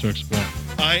one wants to explore.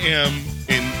 I am,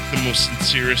 in the most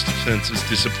sincerest of senses,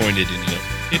 disappointed in you.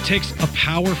 It takes a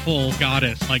powerful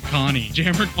goddess like Connie,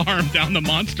 jam her arm down the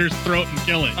monster's throat and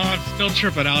kill it. Oh, I'm still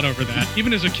tripping out over that.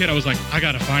 Even as a kid, I was like, I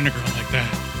gotta find a girl like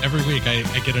that. Every week, I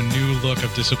get a new look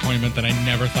of disappointment that I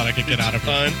never thought I could get out of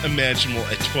her. Unimaginable.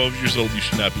 At 12 years old, you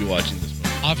should not be watching this movie.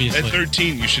 Obviously. At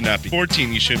 13, you should not be.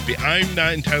 14, you shouldn't be. I'm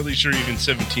not entirely sure even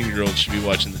 17-year-olds should be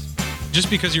watching this movie. Just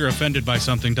because you're offended by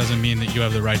something doesn't mean that you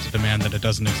have the right to demand that it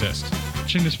doesn't exist.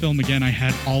 watching this film again, I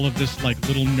had all of this like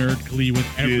little nerd glee with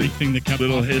everything that kept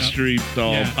little popping history up.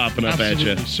 all popping up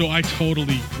absolutely. at you. So I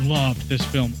totally loved this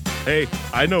film. Hey,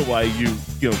 I know why you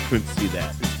couldn't see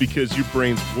that. It's because your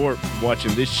brain's warped from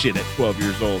watching this shit at 12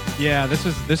 years old. Yeah, this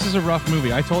is a rough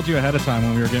movie. I told you ahead of time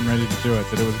when we were getting ready to do it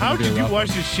that it was. How be a did you rough watch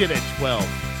one. this shit at 12?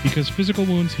 Because physical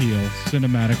wounds heal,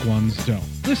 cinematic ones don't.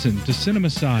 Listen to Cinema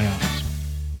Psyops.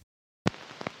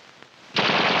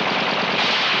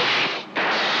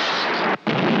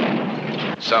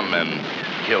 Some men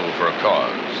kill for a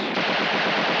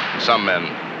cause. Some men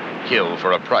kill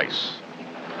for a price.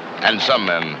 And some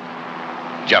men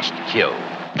just kill.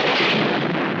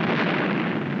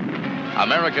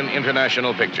 American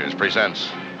International Pictures presents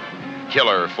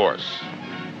Killer Force,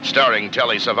 starring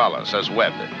Telly Savalas as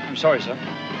Webb. I'm sorry, sir.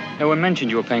 No one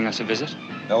mentioned you were paying us a visit.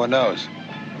 No one knows.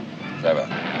 Never.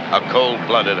 A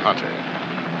cold-blooded hunter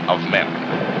of men.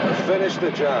 Finish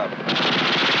the job.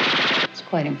 It's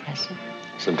quite impressive.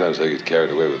 Sometimes I get carried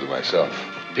away with it myself.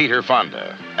 Peter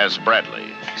Fonda as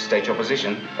Bradley. State your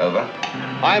position. Over.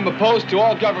 I am opposed to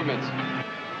all government.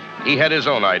 He had his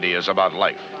own ideas about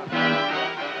life.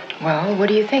 Well, what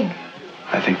do you think?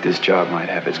 I think this job might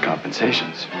have its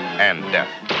compensations. And death.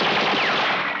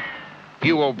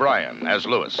 Hugh O'Brien as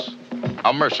Lewis,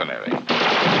 a mercenary.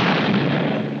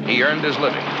 He earned his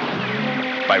living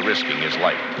by risking his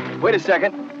life. Wait a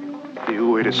second. You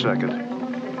wait a second.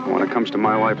 When it comes to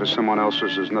my life or someone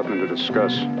else's, there's nothing to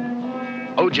discuss.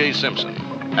 O.J. Simpson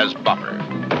as Bopper.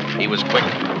 He was quick,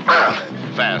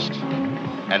 fast,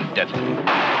 and deadly.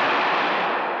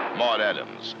 Maud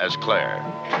Adams as Claire.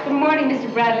 Good morning,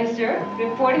 Mr. Bradley, sir.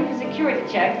 Reporting for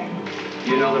security check.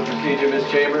 You know the procedure, Miss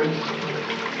Chambers?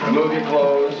 Remove your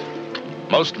clothes.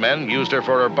 Most men used her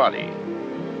for her body.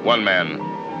 One man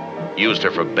used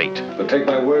her for bait. But take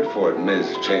my word for it,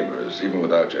 Ms. Chambers, even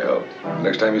without your help.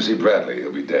 Next time you see Bradley,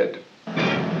 he'll be dead.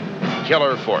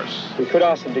 Killer Force. We could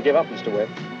ask them to give up, Mr. Webb.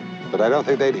 But I don't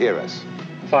think they'd hear us.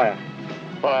 Fire.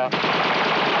 Fire.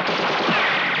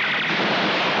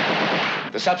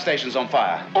 The substation's on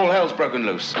fire. All hell's broken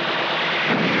loose.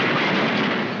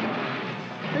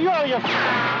 You're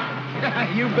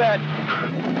you bet.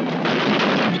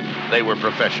 They were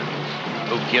professionals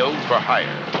who killed for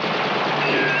hire.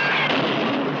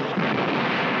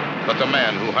 But the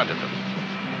man who hunted them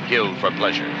killed for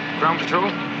pleasure. Ground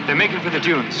Patrol, they're making for the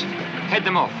dunes. Head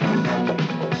them off.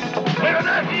 Where on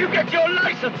earth do you get your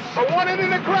license? I want it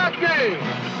in the crack game.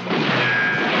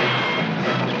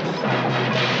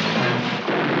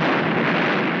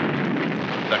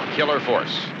 The Killer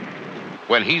Force.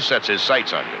 When he sets his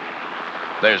sights on you,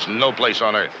 there's no place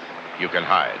on earth you can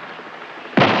hide.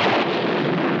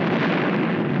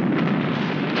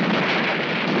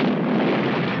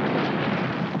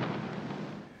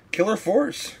 Killer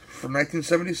Force from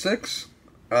 1976.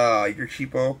 Your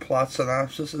cheapo plot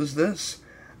synopsis is this.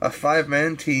 A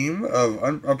 5-man team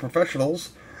of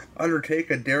professionals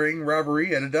undertake a daring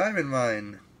robbery at a diamond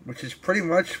mine, which is pretty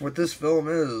much what this film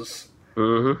is.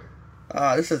 Mm-hmm.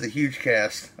 This is a huge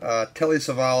cast. Telly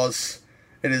Savalas.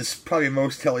 It is probably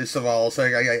most Telly Savalas.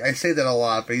 I say that a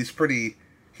lot, but he's pretty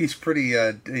pretty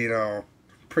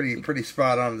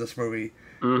spot on in this movie.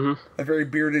 Mm-hmm. A very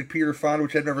bearded Peter Fonda,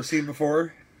 which I'd never seen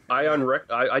before.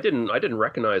 I didn't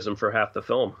recognize him for half the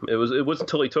film. It wasn't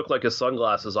until he took like his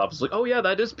sunglasses off. It's like, oh yeah,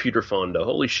 that is Peter Fonda.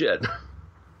 Holy shit.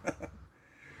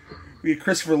 We had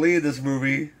Christopher Lee in this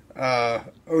movie.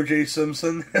 O.J.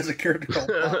 Simpson has a character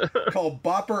called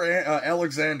Bopper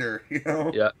Alexander. You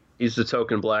know. Yeah, he's the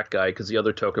token black guy because the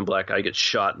other token black guy gets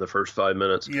shot in the first 5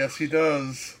 minutes. Yes, he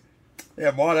does.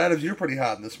 Yeah, Maud Adams, you're pretty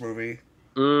hot in this movie.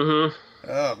 Mm-hmm.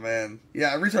 Oh man,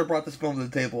 yeah. The reason I brought this film to the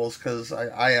table is because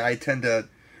I tend to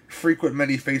frequent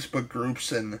many Facebook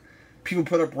groups and people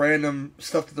put up random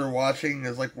stuff that they're watching.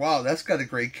 It's like, wow, that's got a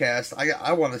great cast.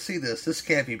 I want to see this. This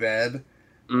can't be bad.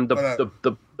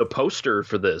 The poster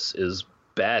for this is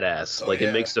badass.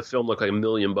 It makes the film look like $1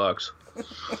 million.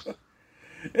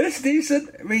 It's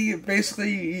decent. I mean,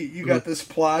 basically, you got this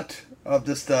plot of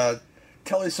this. Telly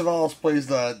Savalas plays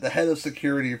the head of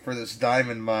security for this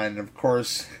diamond mine. And of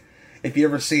course, if you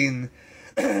ever seen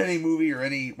any movie or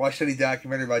watched any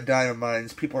documentary about diamond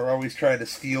mines, people are always trying to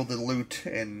steal the loot,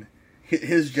 and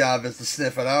his job is to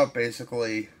sniff it out,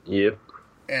 basically. Yep.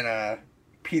 And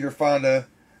Peter Fonda,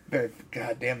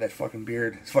 god damn that fucking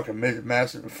beard! It's fucking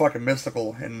massive, fucking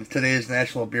mystical. And today is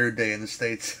National Beard Day in the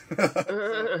States.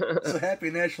 So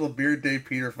happy National Beard Day,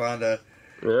 Peter Fonda.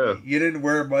 Yeah. You didn't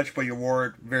wear it much, but you wore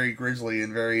it very grisly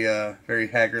and very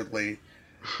haggardly.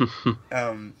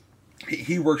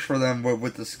 He works for them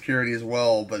with the security as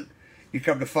well, but you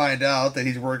come to find out that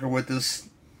he's working with this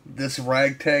this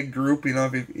ragtag group. You know,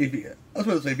 I was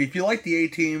going to say, if you like the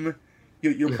A-Team,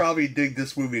 you'll probably dig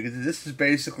this movie, because this is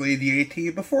basically the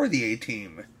A-Team before the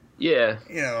A-Team. Yeah.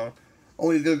 You know,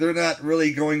 only they're not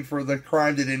really going for the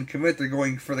crime they didn't commit. They're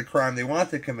going for the crime they want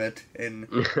to commit in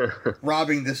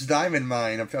robbing this diamond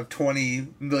mine of $20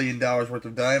 million worth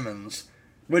of diamonds,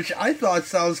 which I thought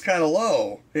sounds kind of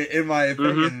low, in my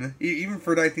opinion. Even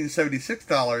for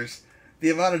 $1976, the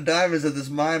amount of diamonds that this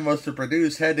mine must have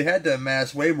produced had to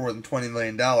amass way more than $20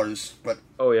 million. But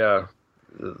oh yeah,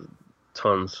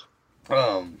 tons.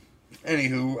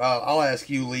 Anywho, I'll ask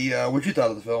you, Lee, what you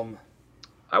thought of the film.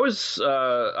 I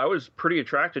was pretty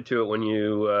attracted to it when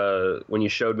you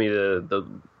showed me the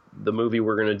movie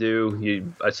we're gonna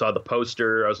do. I saw the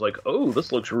poster. I was like, oh,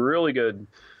 this looks really good.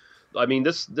 I mean,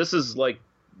 this is like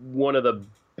one of the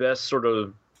best sort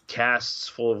of casts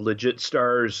full of legit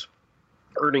stars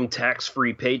earning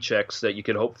tax-free paychecks that you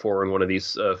could hope for in one of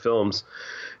these films.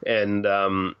 And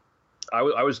I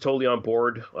was totally on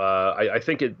board. I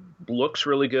think it looks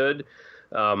really good.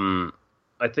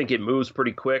 I think it moves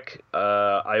pretty quick.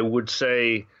 I would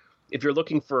say if you're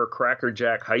looking for a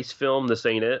crackerjack heist film, this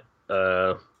ain't it.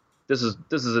 This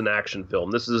is an action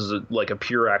film. This is like a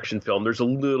pure action film. There's a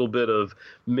little bit of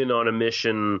men on a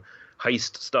mission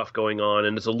heist stuff going on,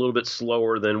 and it's a little bit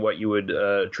slower than what you would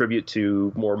attribute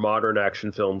to more modern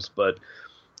action films. But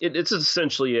it's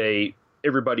essentially a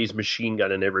everybody's machine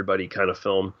gun and everybody kind of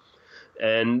film.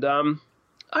 And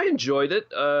I enjoyed it.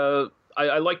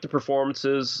 I like the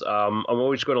performances. I'm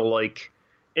always going to like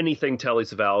anything Telly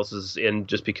Savalas is in,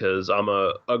 just because I'm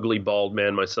a ugly bald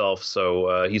man myself.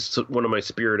 So he's one of my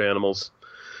spirit animals.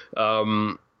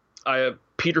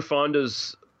 Peter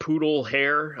Fonda's poodle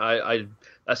hair.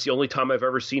 That's the only time I've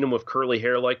ever seen him with curly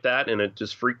hair like that, and it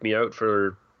just freaked me out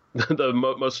for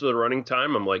most of the running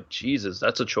time. I'm like, Jesus,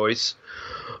 that's a choice.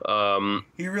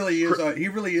 He really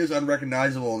is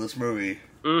unrecognizable in this movie.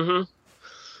 Mm-hmm.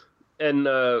 And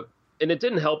it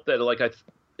didn't help that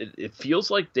it feels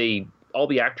like all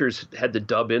the actors had to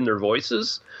dub in their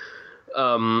voices.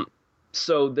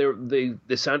 So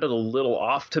they sounded a little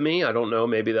off to me. I don't know.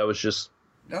 Maybe that was just.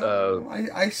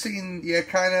 I seen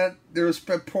kind of. There was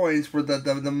points where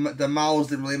the mouths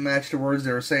didn't really match the words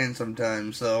they were saying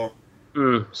sometimes. So.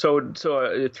 So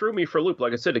it threw me for a loop.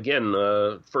 Like I said, again,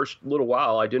 first little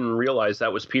while I didn't realize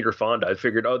that was Peter Fonda. I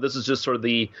figured, this is just sort of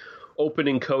the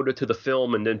opening coda to the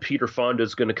film, and then Peter Fonda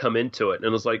is going to come into it. And it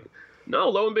was like, no,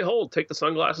 lo and behold, take the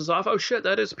sunglasses off. Oh shit,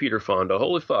 that is Peter Fonda.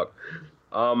 Holy fuck.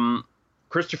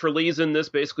 Christopher Lee's in this,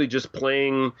 basically just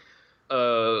playing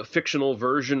a fictional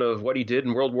version of what he did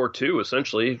in World War II,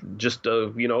 essentially. Just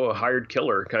a hired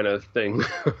killer kind of thing.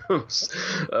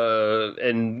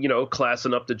 And,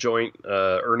 classing up the joint,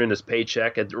 earning his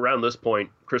paycheck. Around this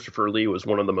point, Christopher Lee was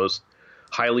one of the most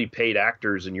highly paid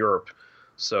actors in Europe.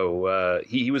 So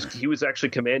he was actually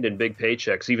commanding big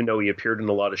paychecks, even though he appeared in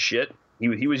a lot of shit.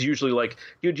 He was usually like,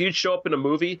 you'd show up in a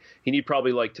movie, he'd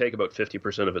probably take about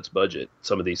 50% of its budget.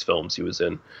 Some of these films he was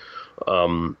in.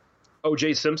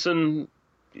 O.J. Simpson,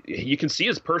 you can see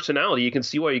his personality. You can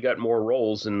see why he got more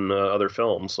roles in other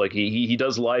films. Like he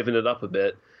does liven it up a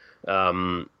bit.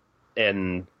 And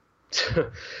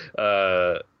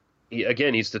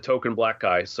he's the token black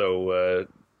guy. So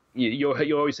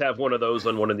you always have one of those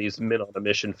on one of these men on a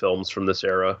mission films from this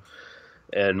era.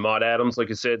 And Maud Adams, like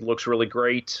I said, looks really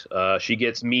great. She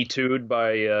gets Me Too'd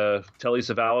by Telly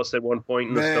Savalas at one point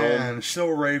in this film. Man, so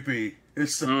rapey.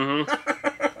 It's so...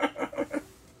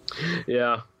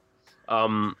 Yeah.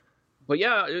 But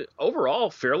yeah, overall,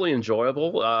 fairly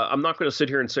enjoyable. I'm not going to sit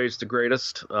here and say it's the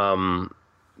greatest.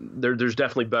 There's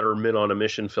definitely better men on a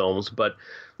mission films, but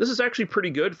this is actually pretty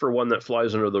good for one that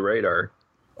flies under the radar.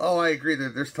 Oh, I agree.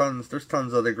 There's tons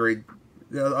of other great,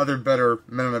 other better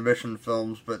men on a mission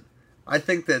films, but I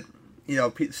think that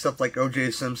stuff like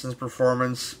O.J. Simpson's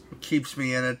performance keeps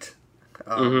me in it.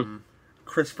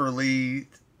 Christopher Lee,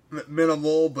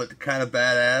 minimal but kind of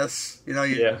badass.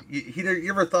 You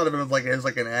ever thought of him as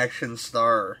like an action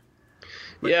star?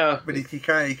 But he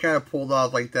kind of pulled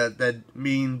off like that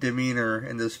mean demeanor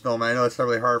in this film. I know it's not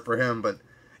really hard for him, but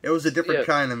it was a different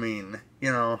kind of mean.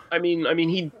 I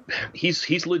mean,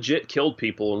 he's legit killed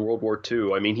people in World War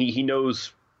II. I mean, he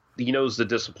knows the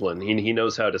discipline. He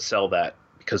knows how to sell that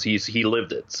because he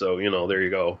lived it. So there you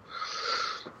go.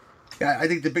 Yeah, I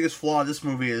think the biggest flaw in this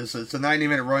movie is it's a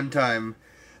 90-minute runtime,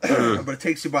 but it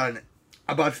takes you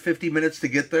about 50 minutes to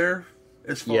get there.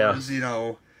 As far as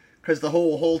because the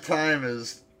whole time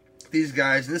is these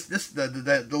guys.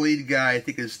 The lead guy, I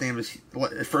think his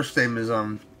first name is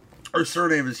or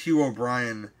surname is Hugh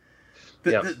O'Brien.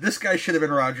 This guy should have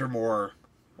been Roger Moore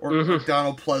or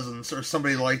Donald Pleasance or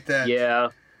somebody like that. Yeah.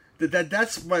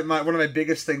 That's one of my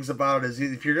biggest things about it, is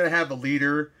if you're gonna have a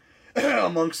leader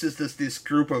amongst this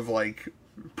group of like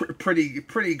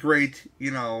pretty great,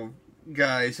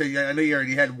 guys. So, I know you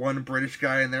already had one British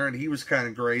guy in there, and he was kind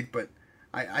of great. But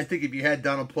I think if you had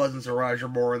Donald Pleasance or Roger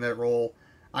Moore in that role,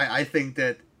 I think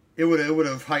that it would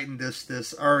have heightened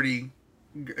this already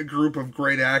group of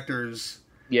great actors,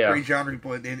 great genre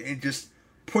people, and just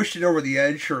pushed it over the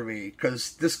edge for me,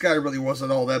 because this guy really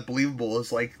wasn't all that believable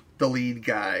as like the lead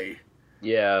guy.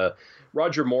 Yeah,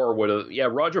 Roger Moore would have. Yeah,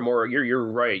 Roger Moore. You're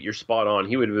right. You're spot on.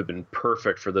 He would have been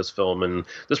perfect for this film, and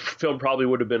this film probably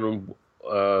would have been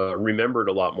remembered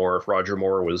a lot more if Roger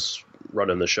Moore was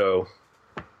running the show.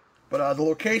 But the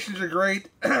locations are great.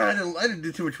 I didn't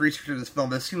do too much research in this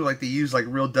film. It seemed like they used like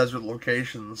real desert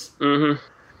locations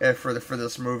for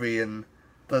this movie, and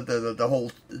the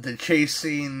whole chase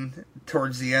scene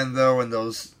towards the end though, and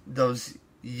those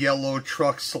yellow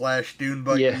trucks / dune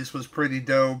buggies was pretty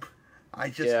dope.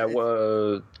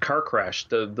 Car crash.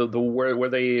 The where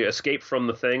they escape from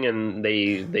the thing and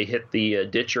they hit the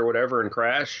ditch or whatever and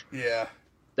crash. Yeah,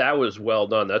 that was well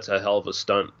done. That's a hell of a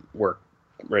stunt work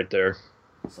right there.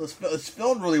 So it's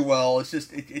filmed really well. It's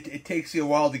just it takes you a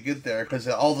while to get there, because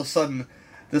all of a sudden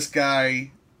this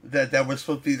guy that was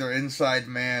supposed to be their inside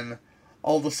man,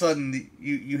 all of a sudden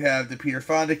you have the Peter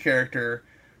Fonda character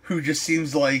who just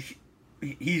seems like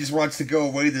he just wants to go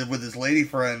away with his lady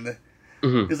friend.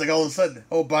 It's like all of a sudden,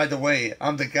 oh, by the way,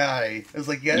 I'm the guy. It's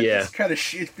like, it's kind of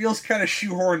it feels kind of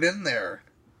shoehorned in there.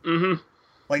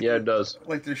 Like, it does.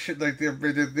 Like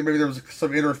maybe there was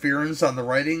some interference on the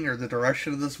writing or the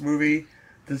direction of this movie.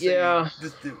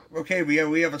 Okay,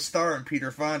 we have a star in Peter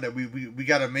Fonda. We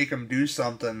got to make him do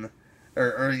something,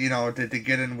 or to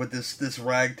get in with this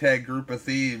ragtag group of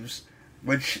thieves,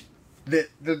 which.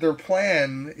 Their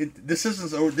plan. This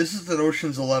isn't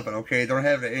Ocean's 11. Okay, they don't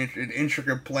have an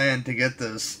intricate plan to get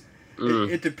this.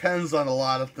 It depends on a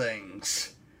lot of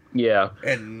things. Yeah,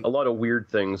 and a lot of weird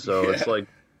things. So it's like,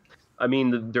 I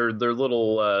mean, their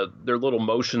little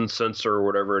motion sensor or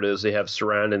whatever it is they have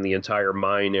surrounding the entire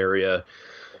mine area.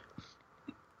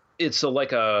 It's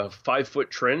like a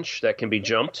 5-foot trench that can be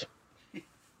jumped.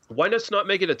 Why not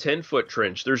make it a 10-foot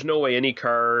trench? There's no way any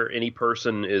car, any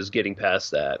person is getting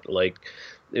past that. Like,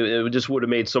 it just would have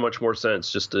made so much more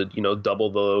sense just to, double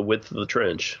the width of the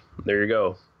trench. There you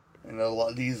go. And a lot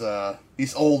of these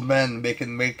old men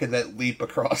making that leap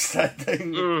across that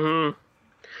thing.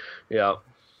 Yeah.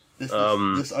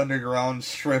 This underground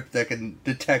strip that can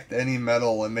detect any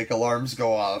metal and make alarms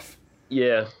go off.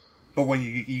 Yeah. But when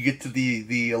you get to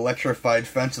the electrified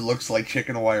fence, it looks like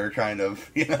chicken wire, kind of.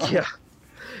 Yeah.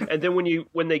 And then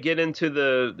when they get into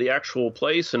the actual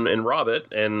place and rob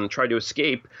it and try to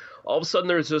escape, all of a sudden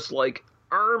there's this like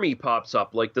army pops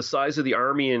up, like the size of the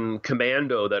army in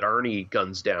Commando that Arnie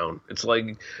guns down. It's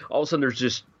like all of a sudden there's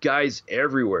just guys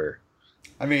everywhere.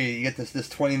 I mean, you get this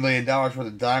 $20 million worth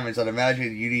of diamonds. I'd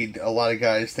imagine you need a lot of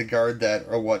guys to guard that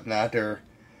or whatnot, or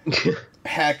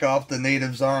hack off the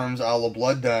natives' arms a la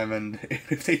Blood Diamond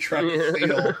if they try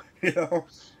to steal,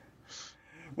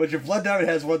 Which, if Blood Diamond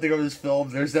has one thing over this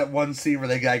film, there's that one scene where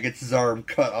that guy gets his arm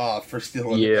cut off for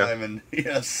stealing the diamond.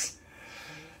 Yes.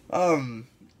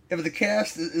 If the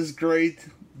cast is great,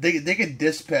 they get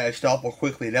dispatched awful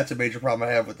quickly. That's a major problem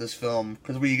I have with this film,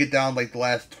 because when you get down like the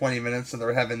last 20 minutes and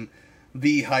they're having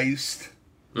the heist,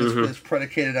 that's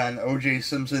predicated on O.J.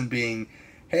 Simpson being,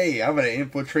 hey, I'm going to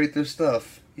infiltrate their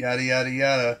stuff, yada yada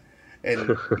yada,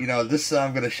 and this time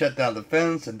I'm going to shut down the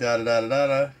fence and da da da da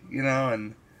da,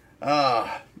 and.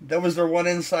 That was their one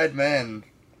inside man,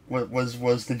 was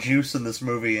the Juice in this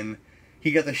movie, and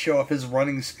he got to show off his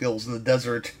running skills in the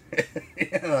desert.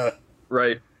 Yeah.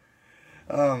 Right.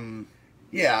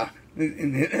 Yeah.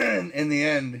 In the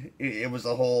end, it was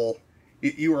a whole...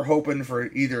 You were hoping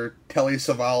for either Telly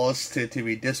Savalas to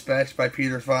be dispatched by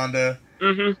Peter Fonda,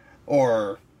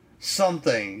 or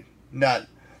something, not,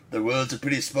 the world's a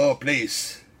pretty small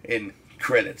place, in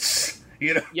credits,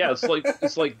 Yeah,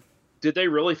 it's like, did they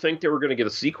really think they were going to get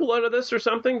a sequel out of this or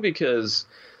something? Because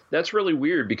that's really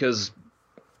weird, because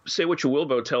say what you will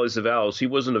about Telly Savalas, he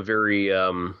wasn't a very,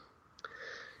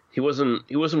 he wasn't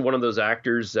one of those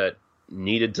actors that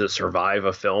needed to survive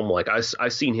a film. Like, I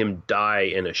seen him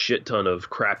die in a shit ton of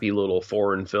crappy little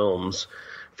foreign films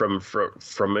from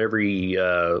every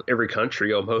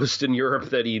country almost in Europe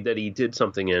that he did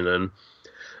something in. And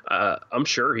I'm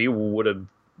sure he would have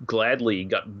gladly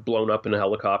got blown up in a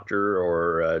helicopter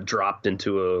or dropped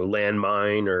into a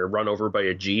landmine or run over by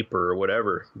a Jeep or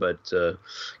whatever. But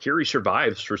here he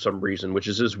survives for some reason, which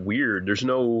is just weird. There's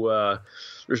no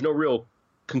real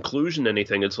conclusion to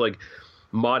anything. It's like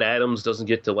Maude Adams doesn't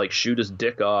get to like shoot his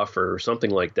dick off or something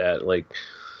like that. Like,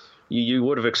 You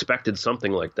would have expected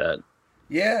something like that.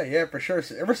 Yeah, for sure.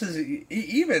 Ever since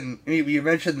even you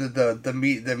mentioned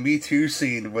the Me Too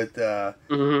scene with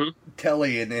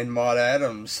Telly and Maud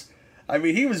Adams. I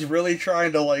mean, he was really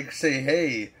trying to like say,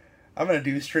 "Hey, I'm gonna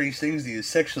do strange things to you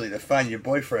sexually to find your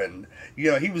boyfriend."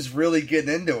 You know, he was really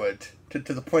getting into it to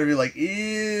the point of being like,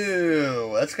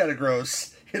 "Ew, that's kind of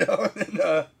gross." You know,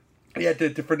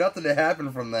 and for nothing to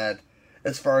happen from that,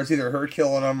 as far as either her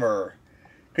killing him or.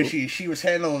 Because she was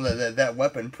handling that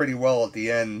weapon pretty well at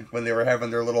the end when they were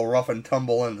having their little rough and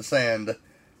tumble in the sand.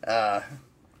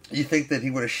 You think that he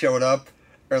would have showed up,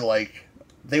 or like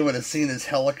they would have seen his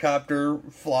helicopter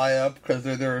fly up? Because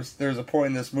there's a point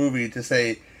in this movie to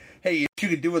say, hey, if you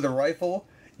could do with a rifle,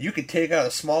 you could take out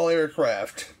a small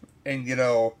aircraft, and you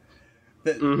know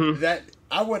that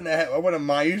I wouldn't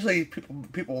mind. Usually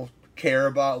people care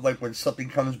about like when something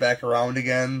comes back around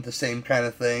again, the same kind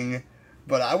of thing.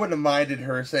 But I wouldn't have minded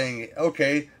her saying,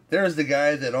 "Okay, there's the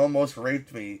guy that almost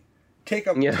raped me. Take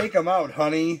him out,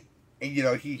 honey." And you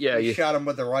know he shot him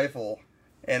with a rifle,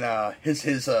 and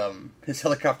his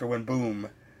helicopter went boom,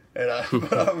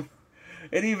 and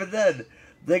and even then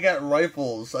they got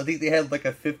rifles. I think they had like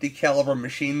a .50 caliber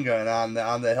machine gun on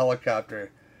the helicopter.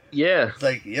 Yeah, it's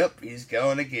like, yep, he's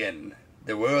going again.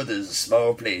 The world is a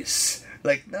small place.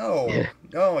 Like, no,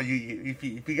 if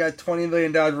you got $20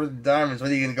 million worth of diamonds, when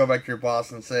are you going to go back to your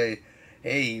boss and say,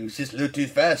 hey, he was just a little too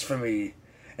fast for me,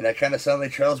 and I kind of sound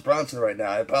like Charles Bronson right now.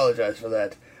 I apologize for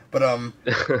that, but I'm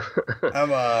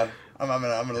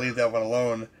gonna leave that one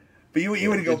alone. But you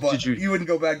wouldn't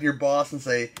go back to your boss and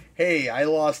say, hey, I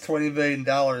lost $20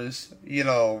 million, you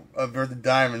know, worth of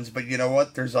diamonds, but you know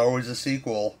what? There's always a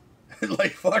sequel.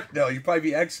 Like, fuck no, you'd probably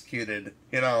be executed,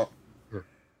 you know.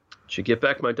 Should get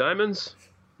back my diamonds?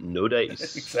 No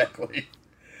dice. Exactly.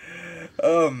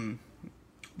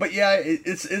 But yeah,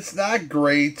 it's not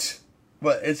great,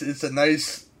 but it's a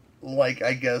nice, like,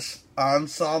 I guess,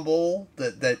 ensemble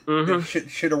that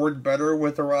should have worked better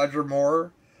with the Roger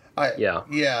Moore.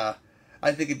 Yeah.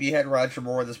 I think if you had Roger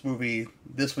Moore in this movie,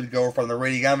 this would go from the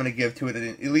rating I'm going to give to it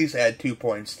and at least add 2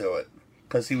 points to it,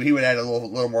 because he would add a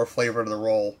little more flavor to the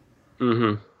role.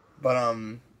 Mm-hmm. But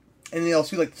anything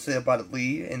else you'd like to say about it,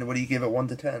 Lee? And what do you give it 1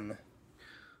 to 10?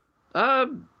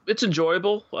 It's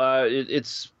enjoyable.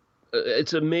 It's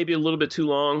maybe a little bit too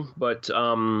long, but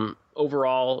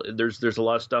overall, there's a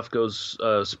lot of stuff goes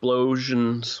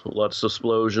explosions, lots of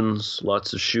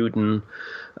shooting.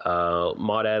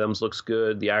 Maud Adams looks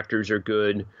good. The actors are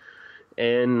good,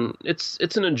 and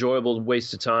it's an enjoyable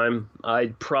waste of time.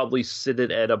 I'd probably sit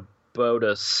it at about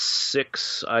a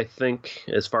 6, I think,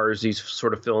 as far as these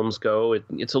sort of films go.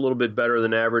 It's a little bit better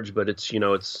than average, but it's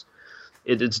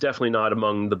definitely not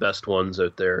among the best ones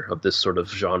out there of this sort of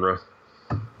genre.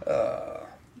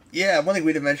 Yeah, one thing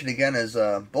we didn't mention again is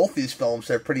both these films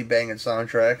have pretty banging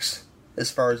soundtracks as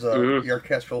far as the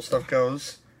orchestral stuff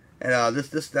goes. And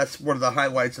that's one of the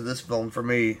highlights of this film for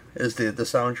me is the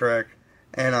soundtrack.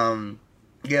 And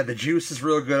yeah, the Juice is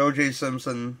real good. O.J.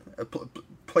 Simpson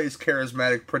plays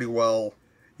charismatic pretty well.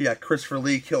 Yeah, Christopher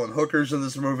Lee killing hookers in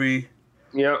this movie.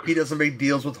 Yeah, he doesn't make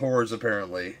deals with whores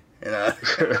apparently. And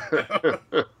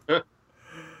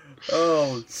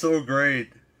oh, it's so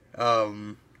great.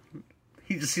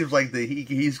 He just seems like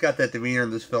he's got that demeanor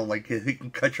in this film, like he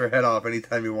can cut your head off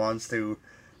anytime he wants to,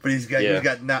 but he's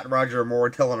got not Roger Moore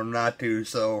telling him not to,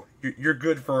 so you're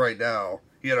good for right now,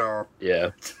 you know.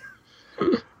 Yeah.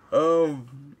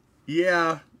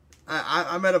 Yeah,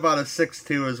 I'm at about a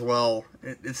 6.2 as well.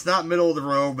 It's not middle of the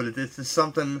road, but it's just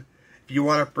something. If you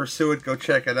want to pursue it, go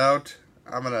check it out.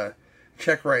 I'm gonna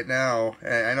check right now.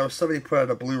 And I know somebody put out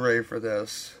a Blu-ray for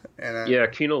this. And yeah,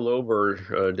 Kino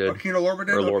Lorber did. Oh, Kino Lorber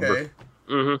did? Okay.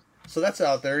 Mm-hmm. So that's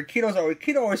out there. Kino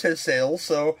always has sales,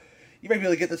 so you might be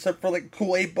able to get this up for like a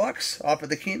cool $8 off at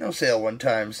the Kino sale one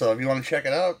time. So if you want to check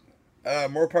it out,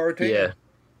 more power to you. Yeah.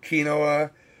 Kino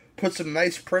put some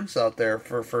nice prints out there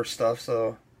for stuff.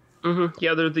 So. Mm-hmm.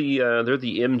 Yeah, they're the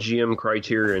MGM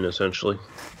Criterion essentially.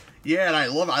 Yeah, and I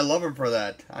love them for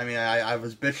that. I mean, I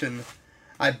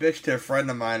bitched to a friend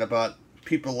of mine about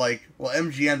people like, well,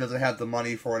 MGM doesn't have the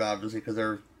money for it, obviously, because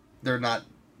they're not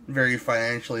very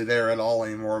financially there at all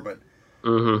anymore, but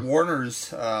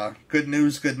Warner's, good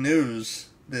news,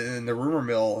 in the rumor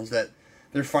mill is that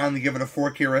they're finally giving a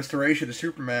 4K restoration to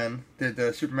Superman,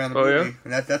 the Superman the movie,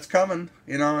 and that's coming,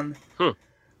 you know, and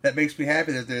that makes me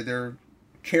happy that they're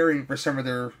caring for some of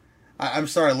their... I'm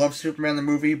sorry, I love Superman the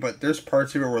movie, but there's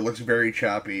parts of it where it looks very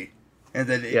choppy, and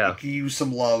that it could use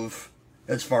some love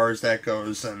as far as that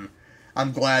goes, and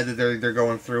I'm glad that they're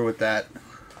going through with that.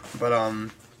 But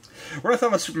we're not talking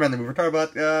about Superman the movie. We're talking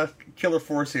about Killer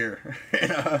Force here.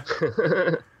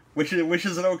 which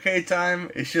is an okay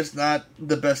time. It's just not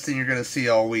the best thing you're going to see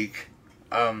all week.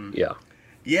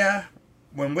 Yeah.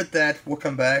 When with that, we'll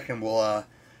come back and we'll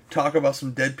talk about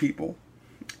some dead people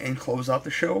and close out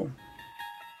the show.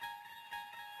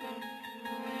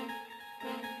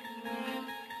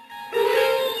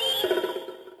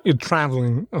 You're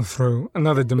traveling through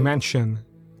another dimension.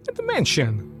 A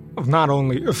dimension of not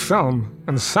only film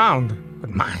and sound,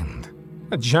 but mind.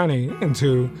 A journey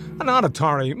into an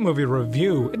auditory movie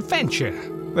review adventure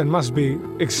that must be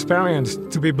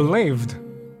experienced to be believed.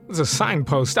 There's a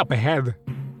signpost up ahead.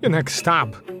 Your next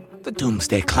stop, the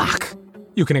Doomsday Clock.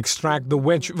 You can extract the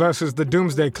Witch versus the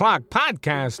Doomsday Clock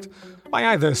podcast by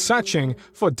either searching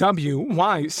for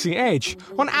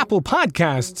WYCH on Apple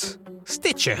Podcasts,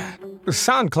 Stitcher,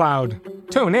 SoundCloud,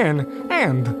 TuneIn,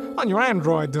 and on your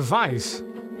Android device.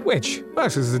 Witch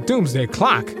versus the Doomsday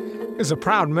Clock is a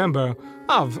proud member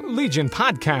of Legion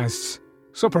Podcasts,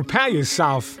 so prepare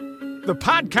yourself. The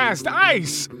podcast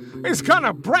ice is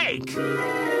gonna break!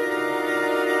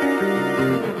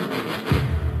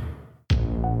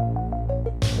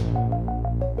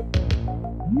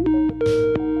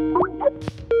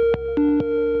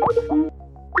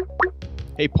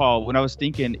 Hey, Paul, what I was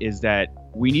thinking is that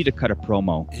we need to cut a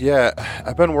promo. Yeah,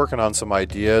 I've been working on some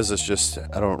ideas. It's just,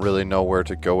 I don't really know where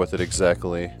to go with it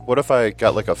exactly. What if I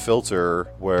got like a filter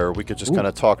where we could just kind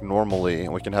of talk normally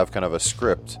and we can have kind of a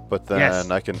script, but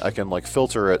then I can like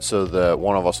filter it so that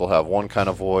one of us will have one kind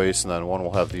of voice and then one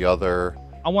will have the other.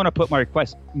 I want to put my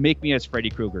request. Make me as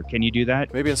Freddy Krueger. Can you do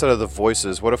that? Maybe instead of the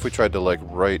voices, what if we tried to like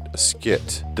write a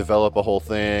skit, develop a whole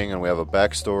thing, and we have a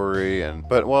backstory?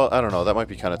 But I don't know. That might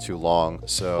be kind of too long.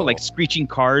 So like screeching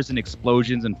cars and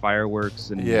explosions and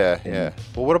fireworks and yeah.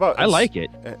 Well, what about? I like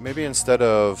it. Maybe instead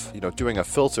of doing a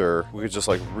filter, we could just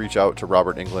like reach out to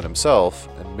Robert Englund himself,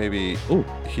 and maybe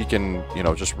he can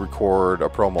just record a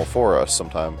promo for us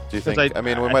sometime. Do you think? I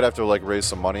mean, we might have to like raise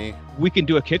some money. We can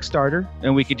do a Kickstarter,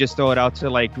 and we could just throw it out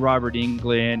to like Robert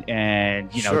Englund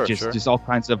and just all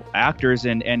kinds of actors,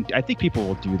 and I think people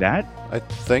will do that. I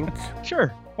think. Sure,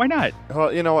 why not? Well,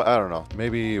 I don't know.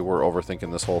 Maybe we're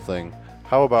overthinking this whole thing.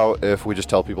 How about if we just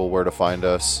tell people where to find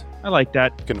us? I like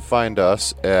that. You can find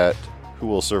us at Who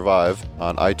Will Survive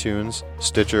on iTunes,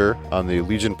 Stitcher, on the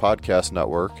Legion Podcast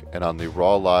Network, and on the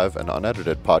Raw Live and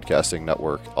Unedited Podcasting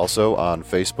Network. Also on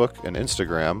Facebook and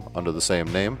Instagram under the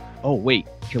same name. Oh, wait.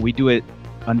 Can we do it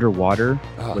underwater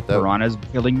with piranhas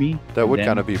killing me? That would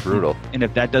kind of be brutal. And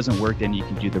if that doesn't work, then you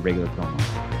can do the regular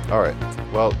promo. All right.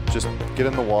 Well, just get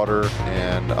in the water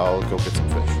and I'll go get some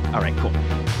fish. All right, cool.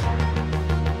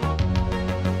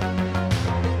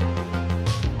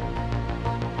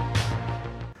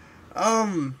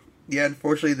 Yeah,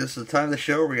 unfortunately, this is the time of the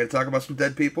show where we're going to talk about some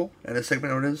dead people and a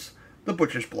segment known as The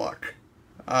Butcher's Block.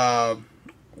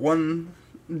 One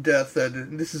death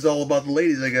that, this is all about the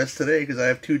ladies, I guess, today, because I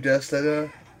have two deaths that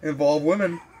involve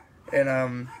women,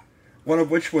 and one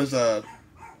of which was a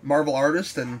Marvel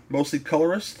artist and mostly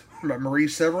colorist, Marie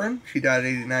Severin. She died at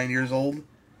 89 years old.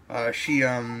 She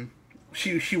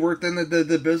worked in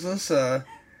the business at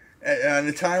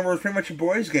a time where it was pretty much a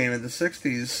boys' game in the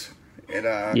 60s.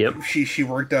 And she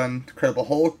worked on Incredible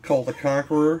Hulk, Call the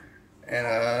Conqueror,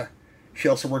 and she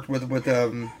also worked with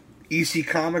EC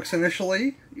Comics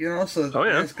initially, so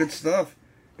that's good stuff.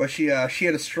 But she had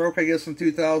a stroke, I guess, in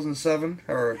 2007,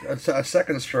 or a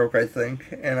second stroke, I think,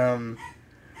 and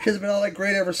she hasn't been all that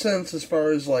great ever since, as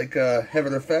far as like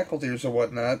having her faculties or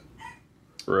whatnot.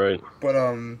 Right. But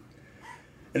in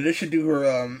addition to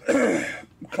her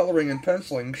coloring and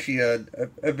penciling, she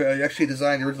actually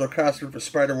designed the original costume for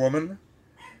Spider-Woman.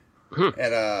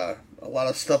 And a lot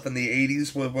of stuff in the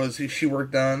 80s was she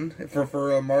worked on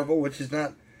for Marvel, which is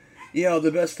not,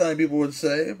 the best time people would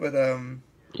say, but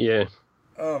yeah.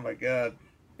 Oh my god.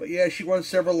 But yeah, she won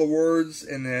several awards,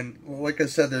 and then, like I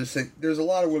said, there's a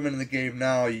lot of women in the game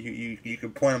now. You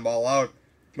can point them all out,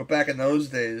 but back in those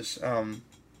days,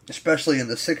 especially in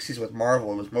the 60s with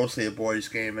Marvel, it was mostly a boys'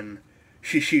 game, and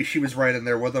she was right in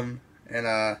there with them, and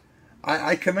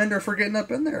I commend her for getting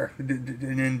up in there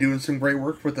and doing some great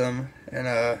work with them,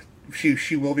 and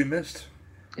she will be missed.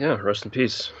 Yeah, rest in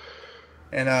peace.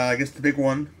 And I guess the big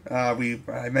one, I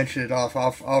mentioned it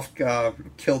off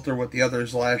kilter with the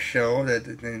others last show,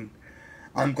 and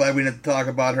I'm glad we didn't talk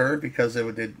about her, because it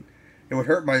would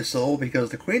hurt my soul,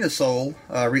 because the Queen of Soul,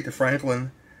 Aretha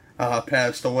Franklin,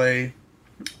 passed away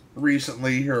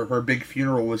recently. Her big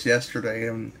funeral was yesterday,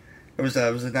 and it was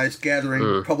a nice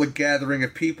gathering, public gathering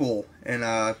of people, and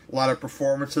a lot of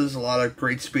performances, a lot of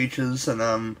great speeches,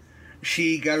 and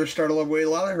she got her start all the way. A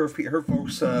lot of her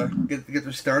folks get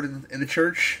their start in the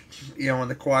church, in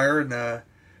the choir, and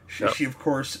She of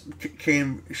course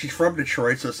came. She's from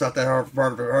Detroit, so it's not that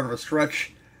hard of a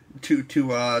stretch to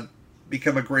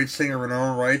become a great singer in her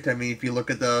own right. I mean, if you look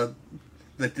at the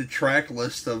track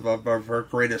list of her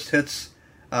greatest hits,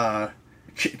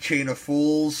 Chain of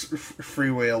Fools,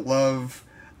 Freeway of Love.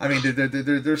 I mean,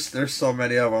 there's so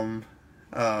many of them.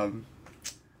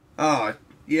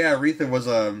 Aretha was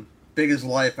big as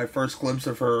life. My first glimpse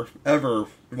of her ever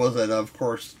was at, of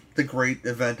course, the great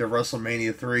event of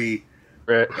WrestleMania 3,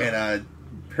 right? And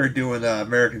her doing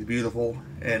American's Beautiful,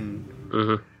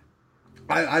 and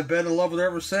I've been in love with her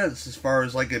ever since. As far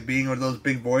as like it being one of those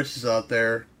big voices out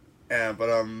there,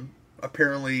 but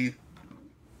apparently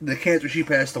the cancer she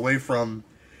passed away from,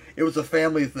 it was a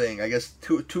family thing. I guess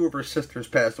two of her sisters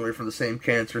passed away from the same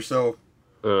cancer. So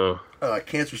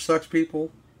cancer sucks,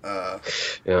 people.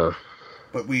 Yeah.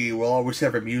 But we will always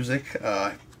have her music.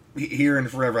 Here and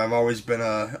forever, I've always been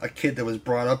a kid that was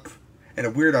brought up in a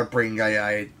weird upbringing.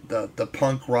 The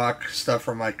punk rock stuff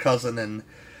from my cousin, and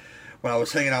when I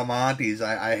was hanging out with my aunties,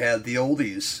 I had the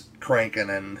oldies cranking,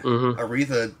 and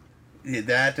Aretha did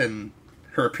that, and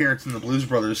her appearance in the Blues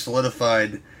Brothers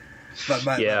solidified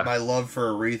my love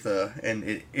for Aretha,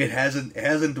 and it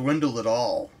hasn't dwindled at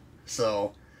all.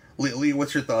 So, Lee,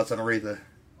 what's your thoughts on Aretha?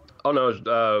 Oh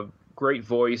no, great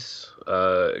voice,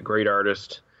 great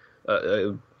artist.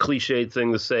 Cliched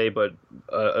thing to say, but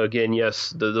again,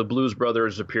 yes, the Blues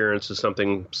Brothers appearance is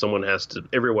something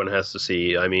everyone has to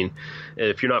see. I mean,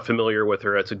 if you're not familiar with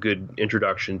her, that's a good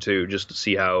introduction to just to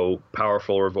see how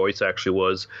powerful her voice actually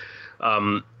was.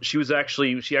 She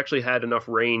actually had enough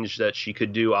range that she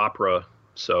could do opera.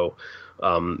 So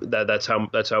that's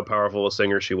how powerful a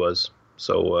singer she was.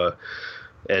 So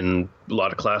and a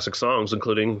lot of classic songs,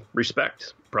 including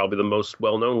Respect, probably the most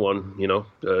well-known one, you know.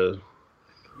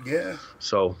 Yeah.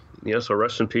 So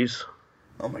rest in peace.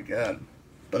 Oh my God.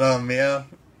 But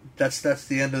that's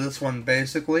the end of this one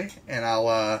basically, and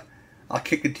I'll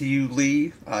kick it to you,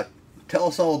 Lee. Tell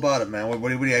us all about it, man. What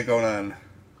do you got going on?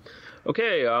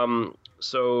 Okay.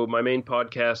 So my main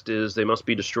podcast is They Must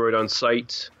Be Destroyed on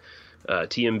Sight.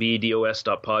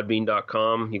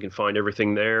 tmbdos.podbean.com. You can find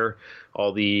everything there,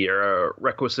 all the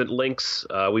requisite links.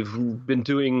 We've been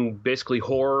doing basically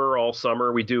horror all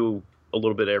summer. We do a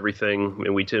little bit of everything,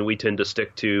 and we tend to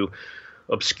stick to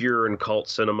obscure and cult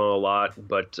cinema a lot,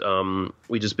 but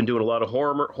we just been doing a lot of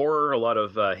horror, a lot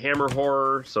of Hammer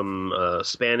horror, some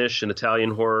Spanish and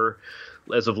Italian horror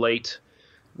as of late.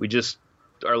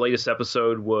 Our latest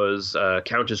episode was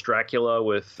Countess Dracula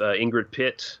with Ingrid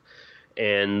Pitt.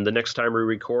 And the next time we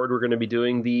record, we're going to be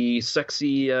doing the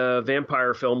sexy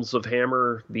vampire films of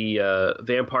Hammer, the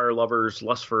Vampire Lovers,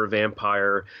 Lust for a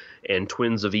Vampire, and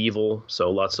Twins of Evil. So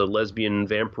lots of lesbian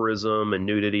vampirism and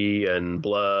nudity and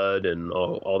blood and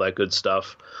all that good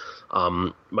stuff.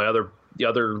 The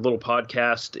other little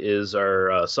podcast is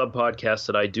our sub-podcast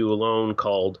that I do alone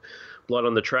called Blood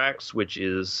on the Tracks, which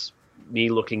is me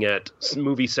looking at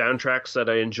movie soundtracks that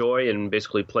I enjoy and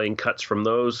basically playing cuts from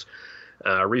those.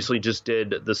 Recently just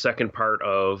did the second part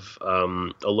of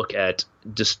a look at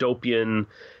dystopian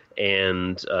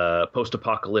and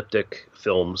post-apocalyptic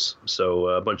films. So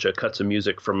a bunch of cuts of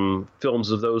music from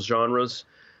films of those genres.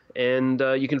 And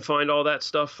you can find all that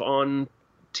stuff on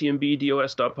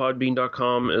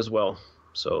tmbdos.podbean.com as well.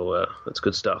 So that's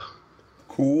good stuff.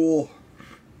 Cool.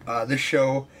 This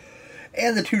show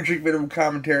and the 2 Drink Minimum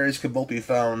commentaries can both be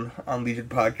found on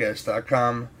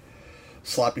legionpodcast.com.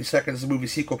 Sloppy Seconds, the movie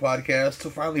sequel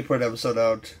podcast, finally put an episode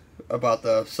out about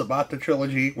the Sabata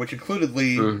trilogy, which included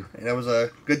Lee, and it was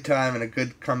a good time and a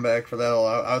good comeback for that.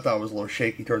 I thought it was a little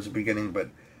shaky towards the beginning, but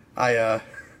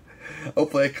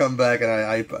hopefully I come back and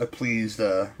I pleased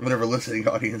whatever listening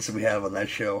audience we have on that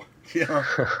show. Yeah.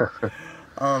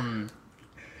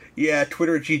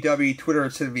 Twitter at GW, Twitter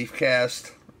at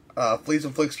CineBeefCast, Fleas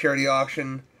and Flicks charity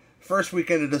auction, first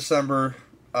weekend of December.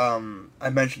 I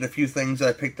mentioned a few things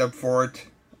I picked up for it.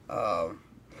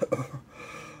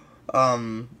 One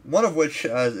of which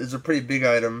is a pretty big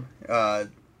item.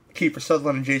 Kiefer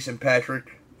Sutherland and Jason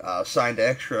Patrick signed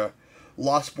extra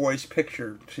Lost Boys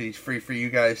picture. She's free for you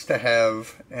guys to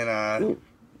have, and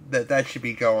that should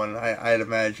be going, I'd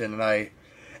imagine. And I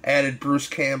added Bruce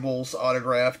Campbell's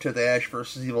autograph to the Ash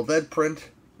vs. Evil Dead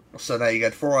print, so now you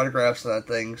got 4 autographs of that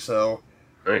thing. So.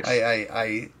 Nice.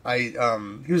 He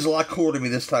was a lot cooler to me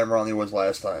this time around than he was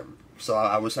last time. So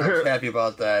I was happy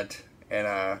about that.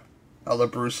 And although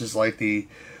Bruce is like the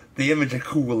image of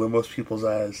cool in most people's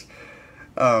eyes,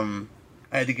 I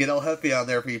had to get El Jefe on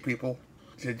there for you people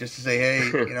just to say, hey,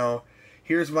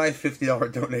 here's my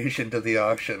 $50 donation to the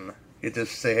auction. You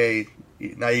just say, hey,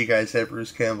 now you guys have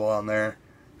Bruce Campbell on there.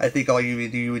 I think all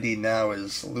you would need now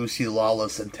is Lucy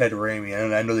Lawless and Ted Raimi,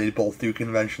 and I know they both do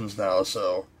conventions now,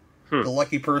 so the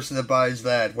lucky person that buys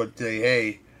that would say,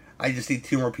 hey, I just need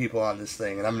 2 more people on this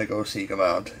thing, and I'm going to go seek them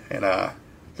out, and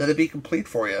that'd be complete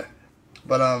for you.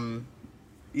 But,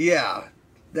 yeah,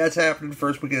 that's happening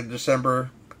first weekend of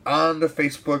December on the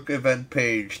Facebook event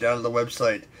page down on the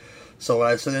website. So when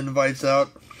I send invites out,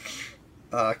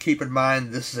 keep in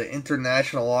mind this is an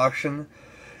international auction.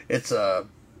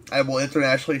 I will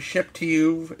internationally ship to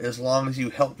you as long as you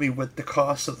help me with the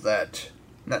cost of that.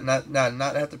 Not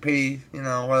have to pay,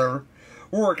 whatever.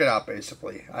 We'll work it out,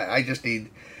 basically. I just need...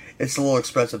 It's a little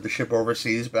expensive to ship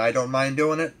overseas, but I don't mind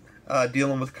doing it.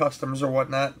 Dealing with customs or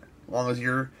whatnot, as long as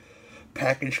your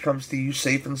package comes to you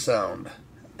safe and sound.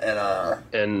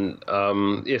 And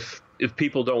if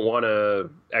people don't want to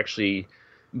actually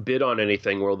bid on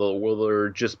anything, will there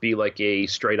just be like a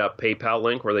straight up PayPal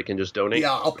link where they can just donate?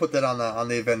 Yeah, I'll put that on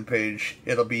the event page.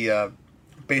 It'll be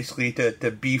basically to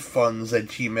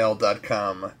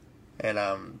beeffunds@gmail.com,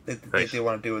 and they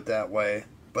want to do it that way.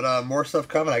 But more stuff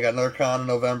coming. I got another con in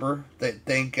November.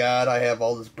 Thank God I have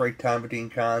all this break time between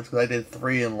cons, because I did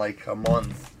 3 in like a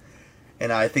month.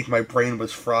 And I think my brain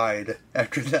was fried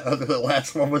after the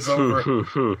last one was over.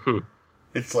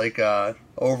 It's like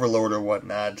overload or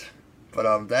whatnot. But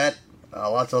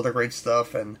lots of other great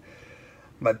stuff. And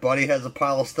my buddy has a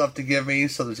pile of stuff to give me,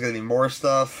 so there's going to be more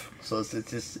stuff. So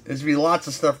there's going to be lots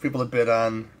of stuff for people to bid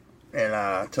on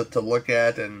and to look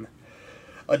at and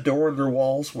adorn their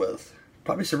walls with.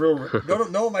 Probably some real...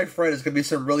 no, my friend, it's going to be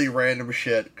some really random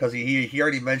shit, because he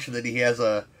already mentioned that he has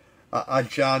a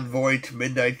John Voight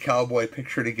Midnight Cowboy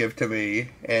picture to give to me,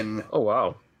 and... Oh,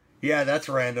 wow. Yeah, that's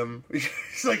random.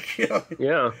 It's like,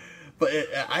 Yeah. But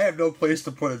I have no place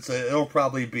to put it, so it'll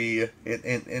probably be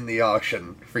in the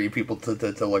auction for you people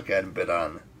to look at and bid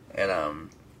on.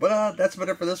 And, but that's about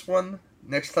it for this one.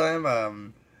 Next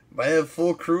time, might have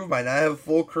full crew, might not have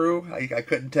full crew. I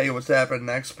couldn't tell you what's happening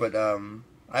next, but,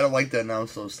 I don't like to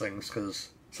announce those things, because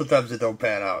sometimes it don't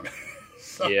pan out.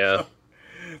 So, yeah.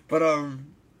 But,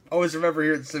 always remember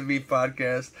here at the Civ Beef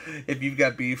Podcast, if you've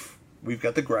got beef, we've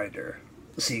got the grinder.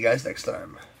 See you guys next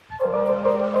time.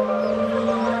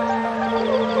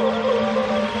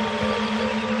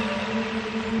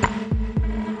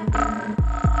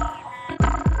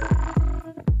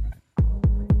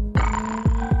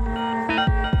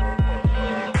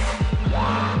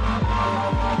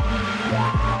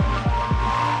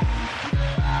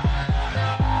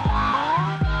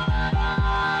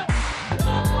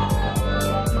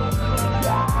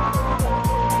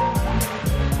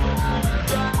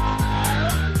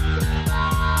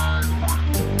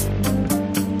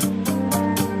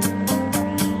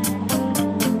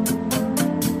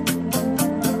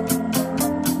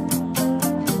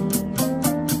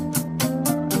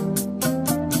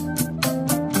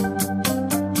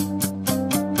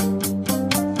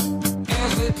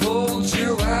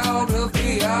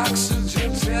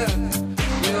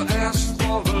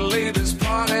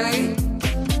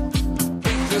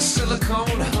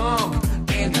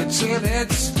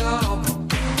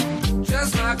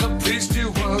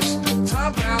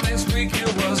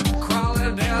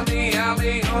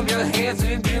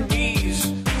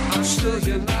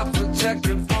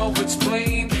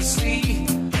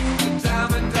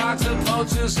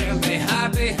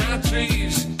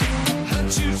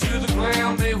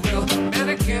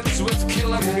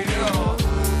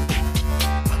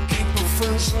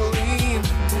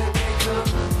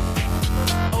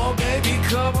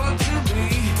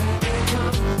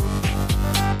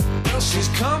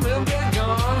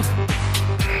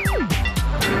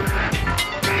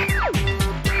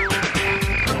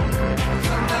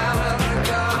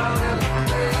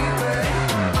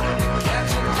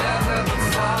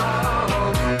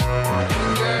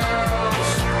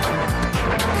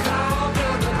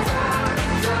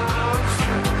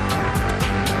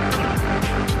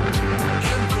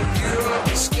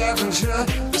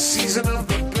 The season of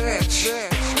the bitch.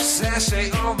 Sashay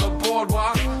on the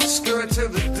boardwalk, skirt to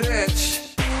the ditch.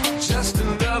 Just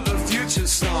another future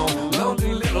song,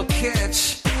 lonely little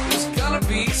catch. There's gonna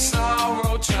be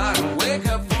sorrow, trying to wake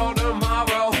up for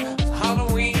tomorrow.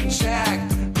 Halloween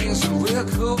Jack is a real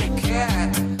cool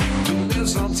cat who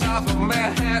lives on top of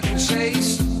Manhattan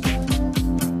Chase.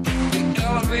 The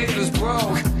elevator's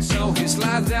broke, so he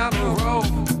slides down the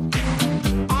rope.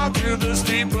 On to the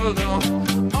steeple,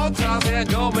 all time and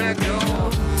go, man, go.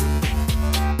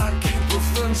 I keep a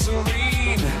fun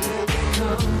serene.